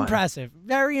very impressive.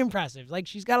 Very impressive. Like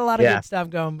she's got a lot of good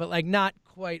stuff going, but like not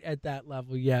quite at that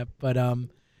level yet. But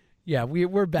yeah,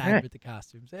 we're bad with the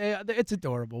costumes. It's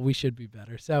adorable. We should be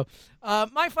better. So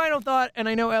my final thought, and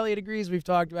I know Elliot agrees, we've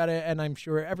talked about it, and I'm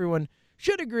sure everyone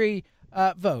should agree,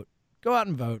 vote. Go out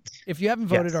and vote. If you haven't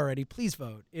voted already, please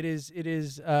vote. It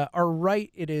is our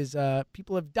right. It is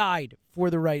people have died for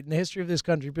the right in the history of this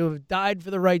country. People have died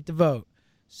for the right to vote.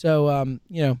 So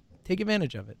take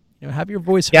advantage of it. Have your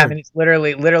voice heard. Yeah, I mean, it's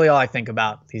literally all I think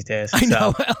about these days. I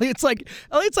know. Elliot's like,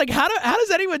 how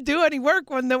does anyone do any work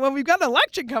when we've got an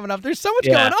election coming up? There's so much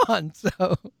going on. So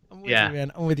I'm with you,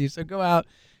 man. I'm with you. So go out,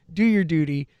 do your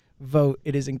duty, vote.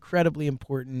 It is incredibly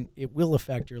important. It will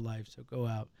affect your life. So go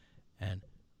out and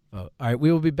vote. All right,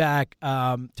 we will be back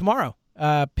tomorrow.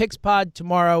 Picks Pod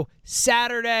tomorrow,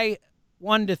 Saturday,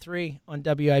 1 to 3 on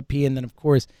WIP, and then of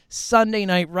course Sunday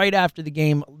night right after the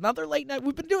game, another late night.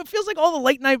 We've been doing. It feels like all the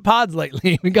late night pods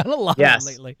lately. We got a lot of them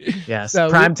lately. Yes,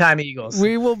 so primetime Eagles.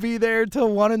 We will be there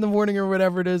till 1 a.m. or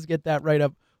whatever it is. Get that right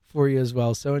up for you as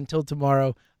well. So until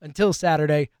tomorrow, until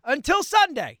Saturday, until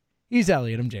Sunday. He's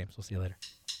Elliot. I'm James. We'll see you later.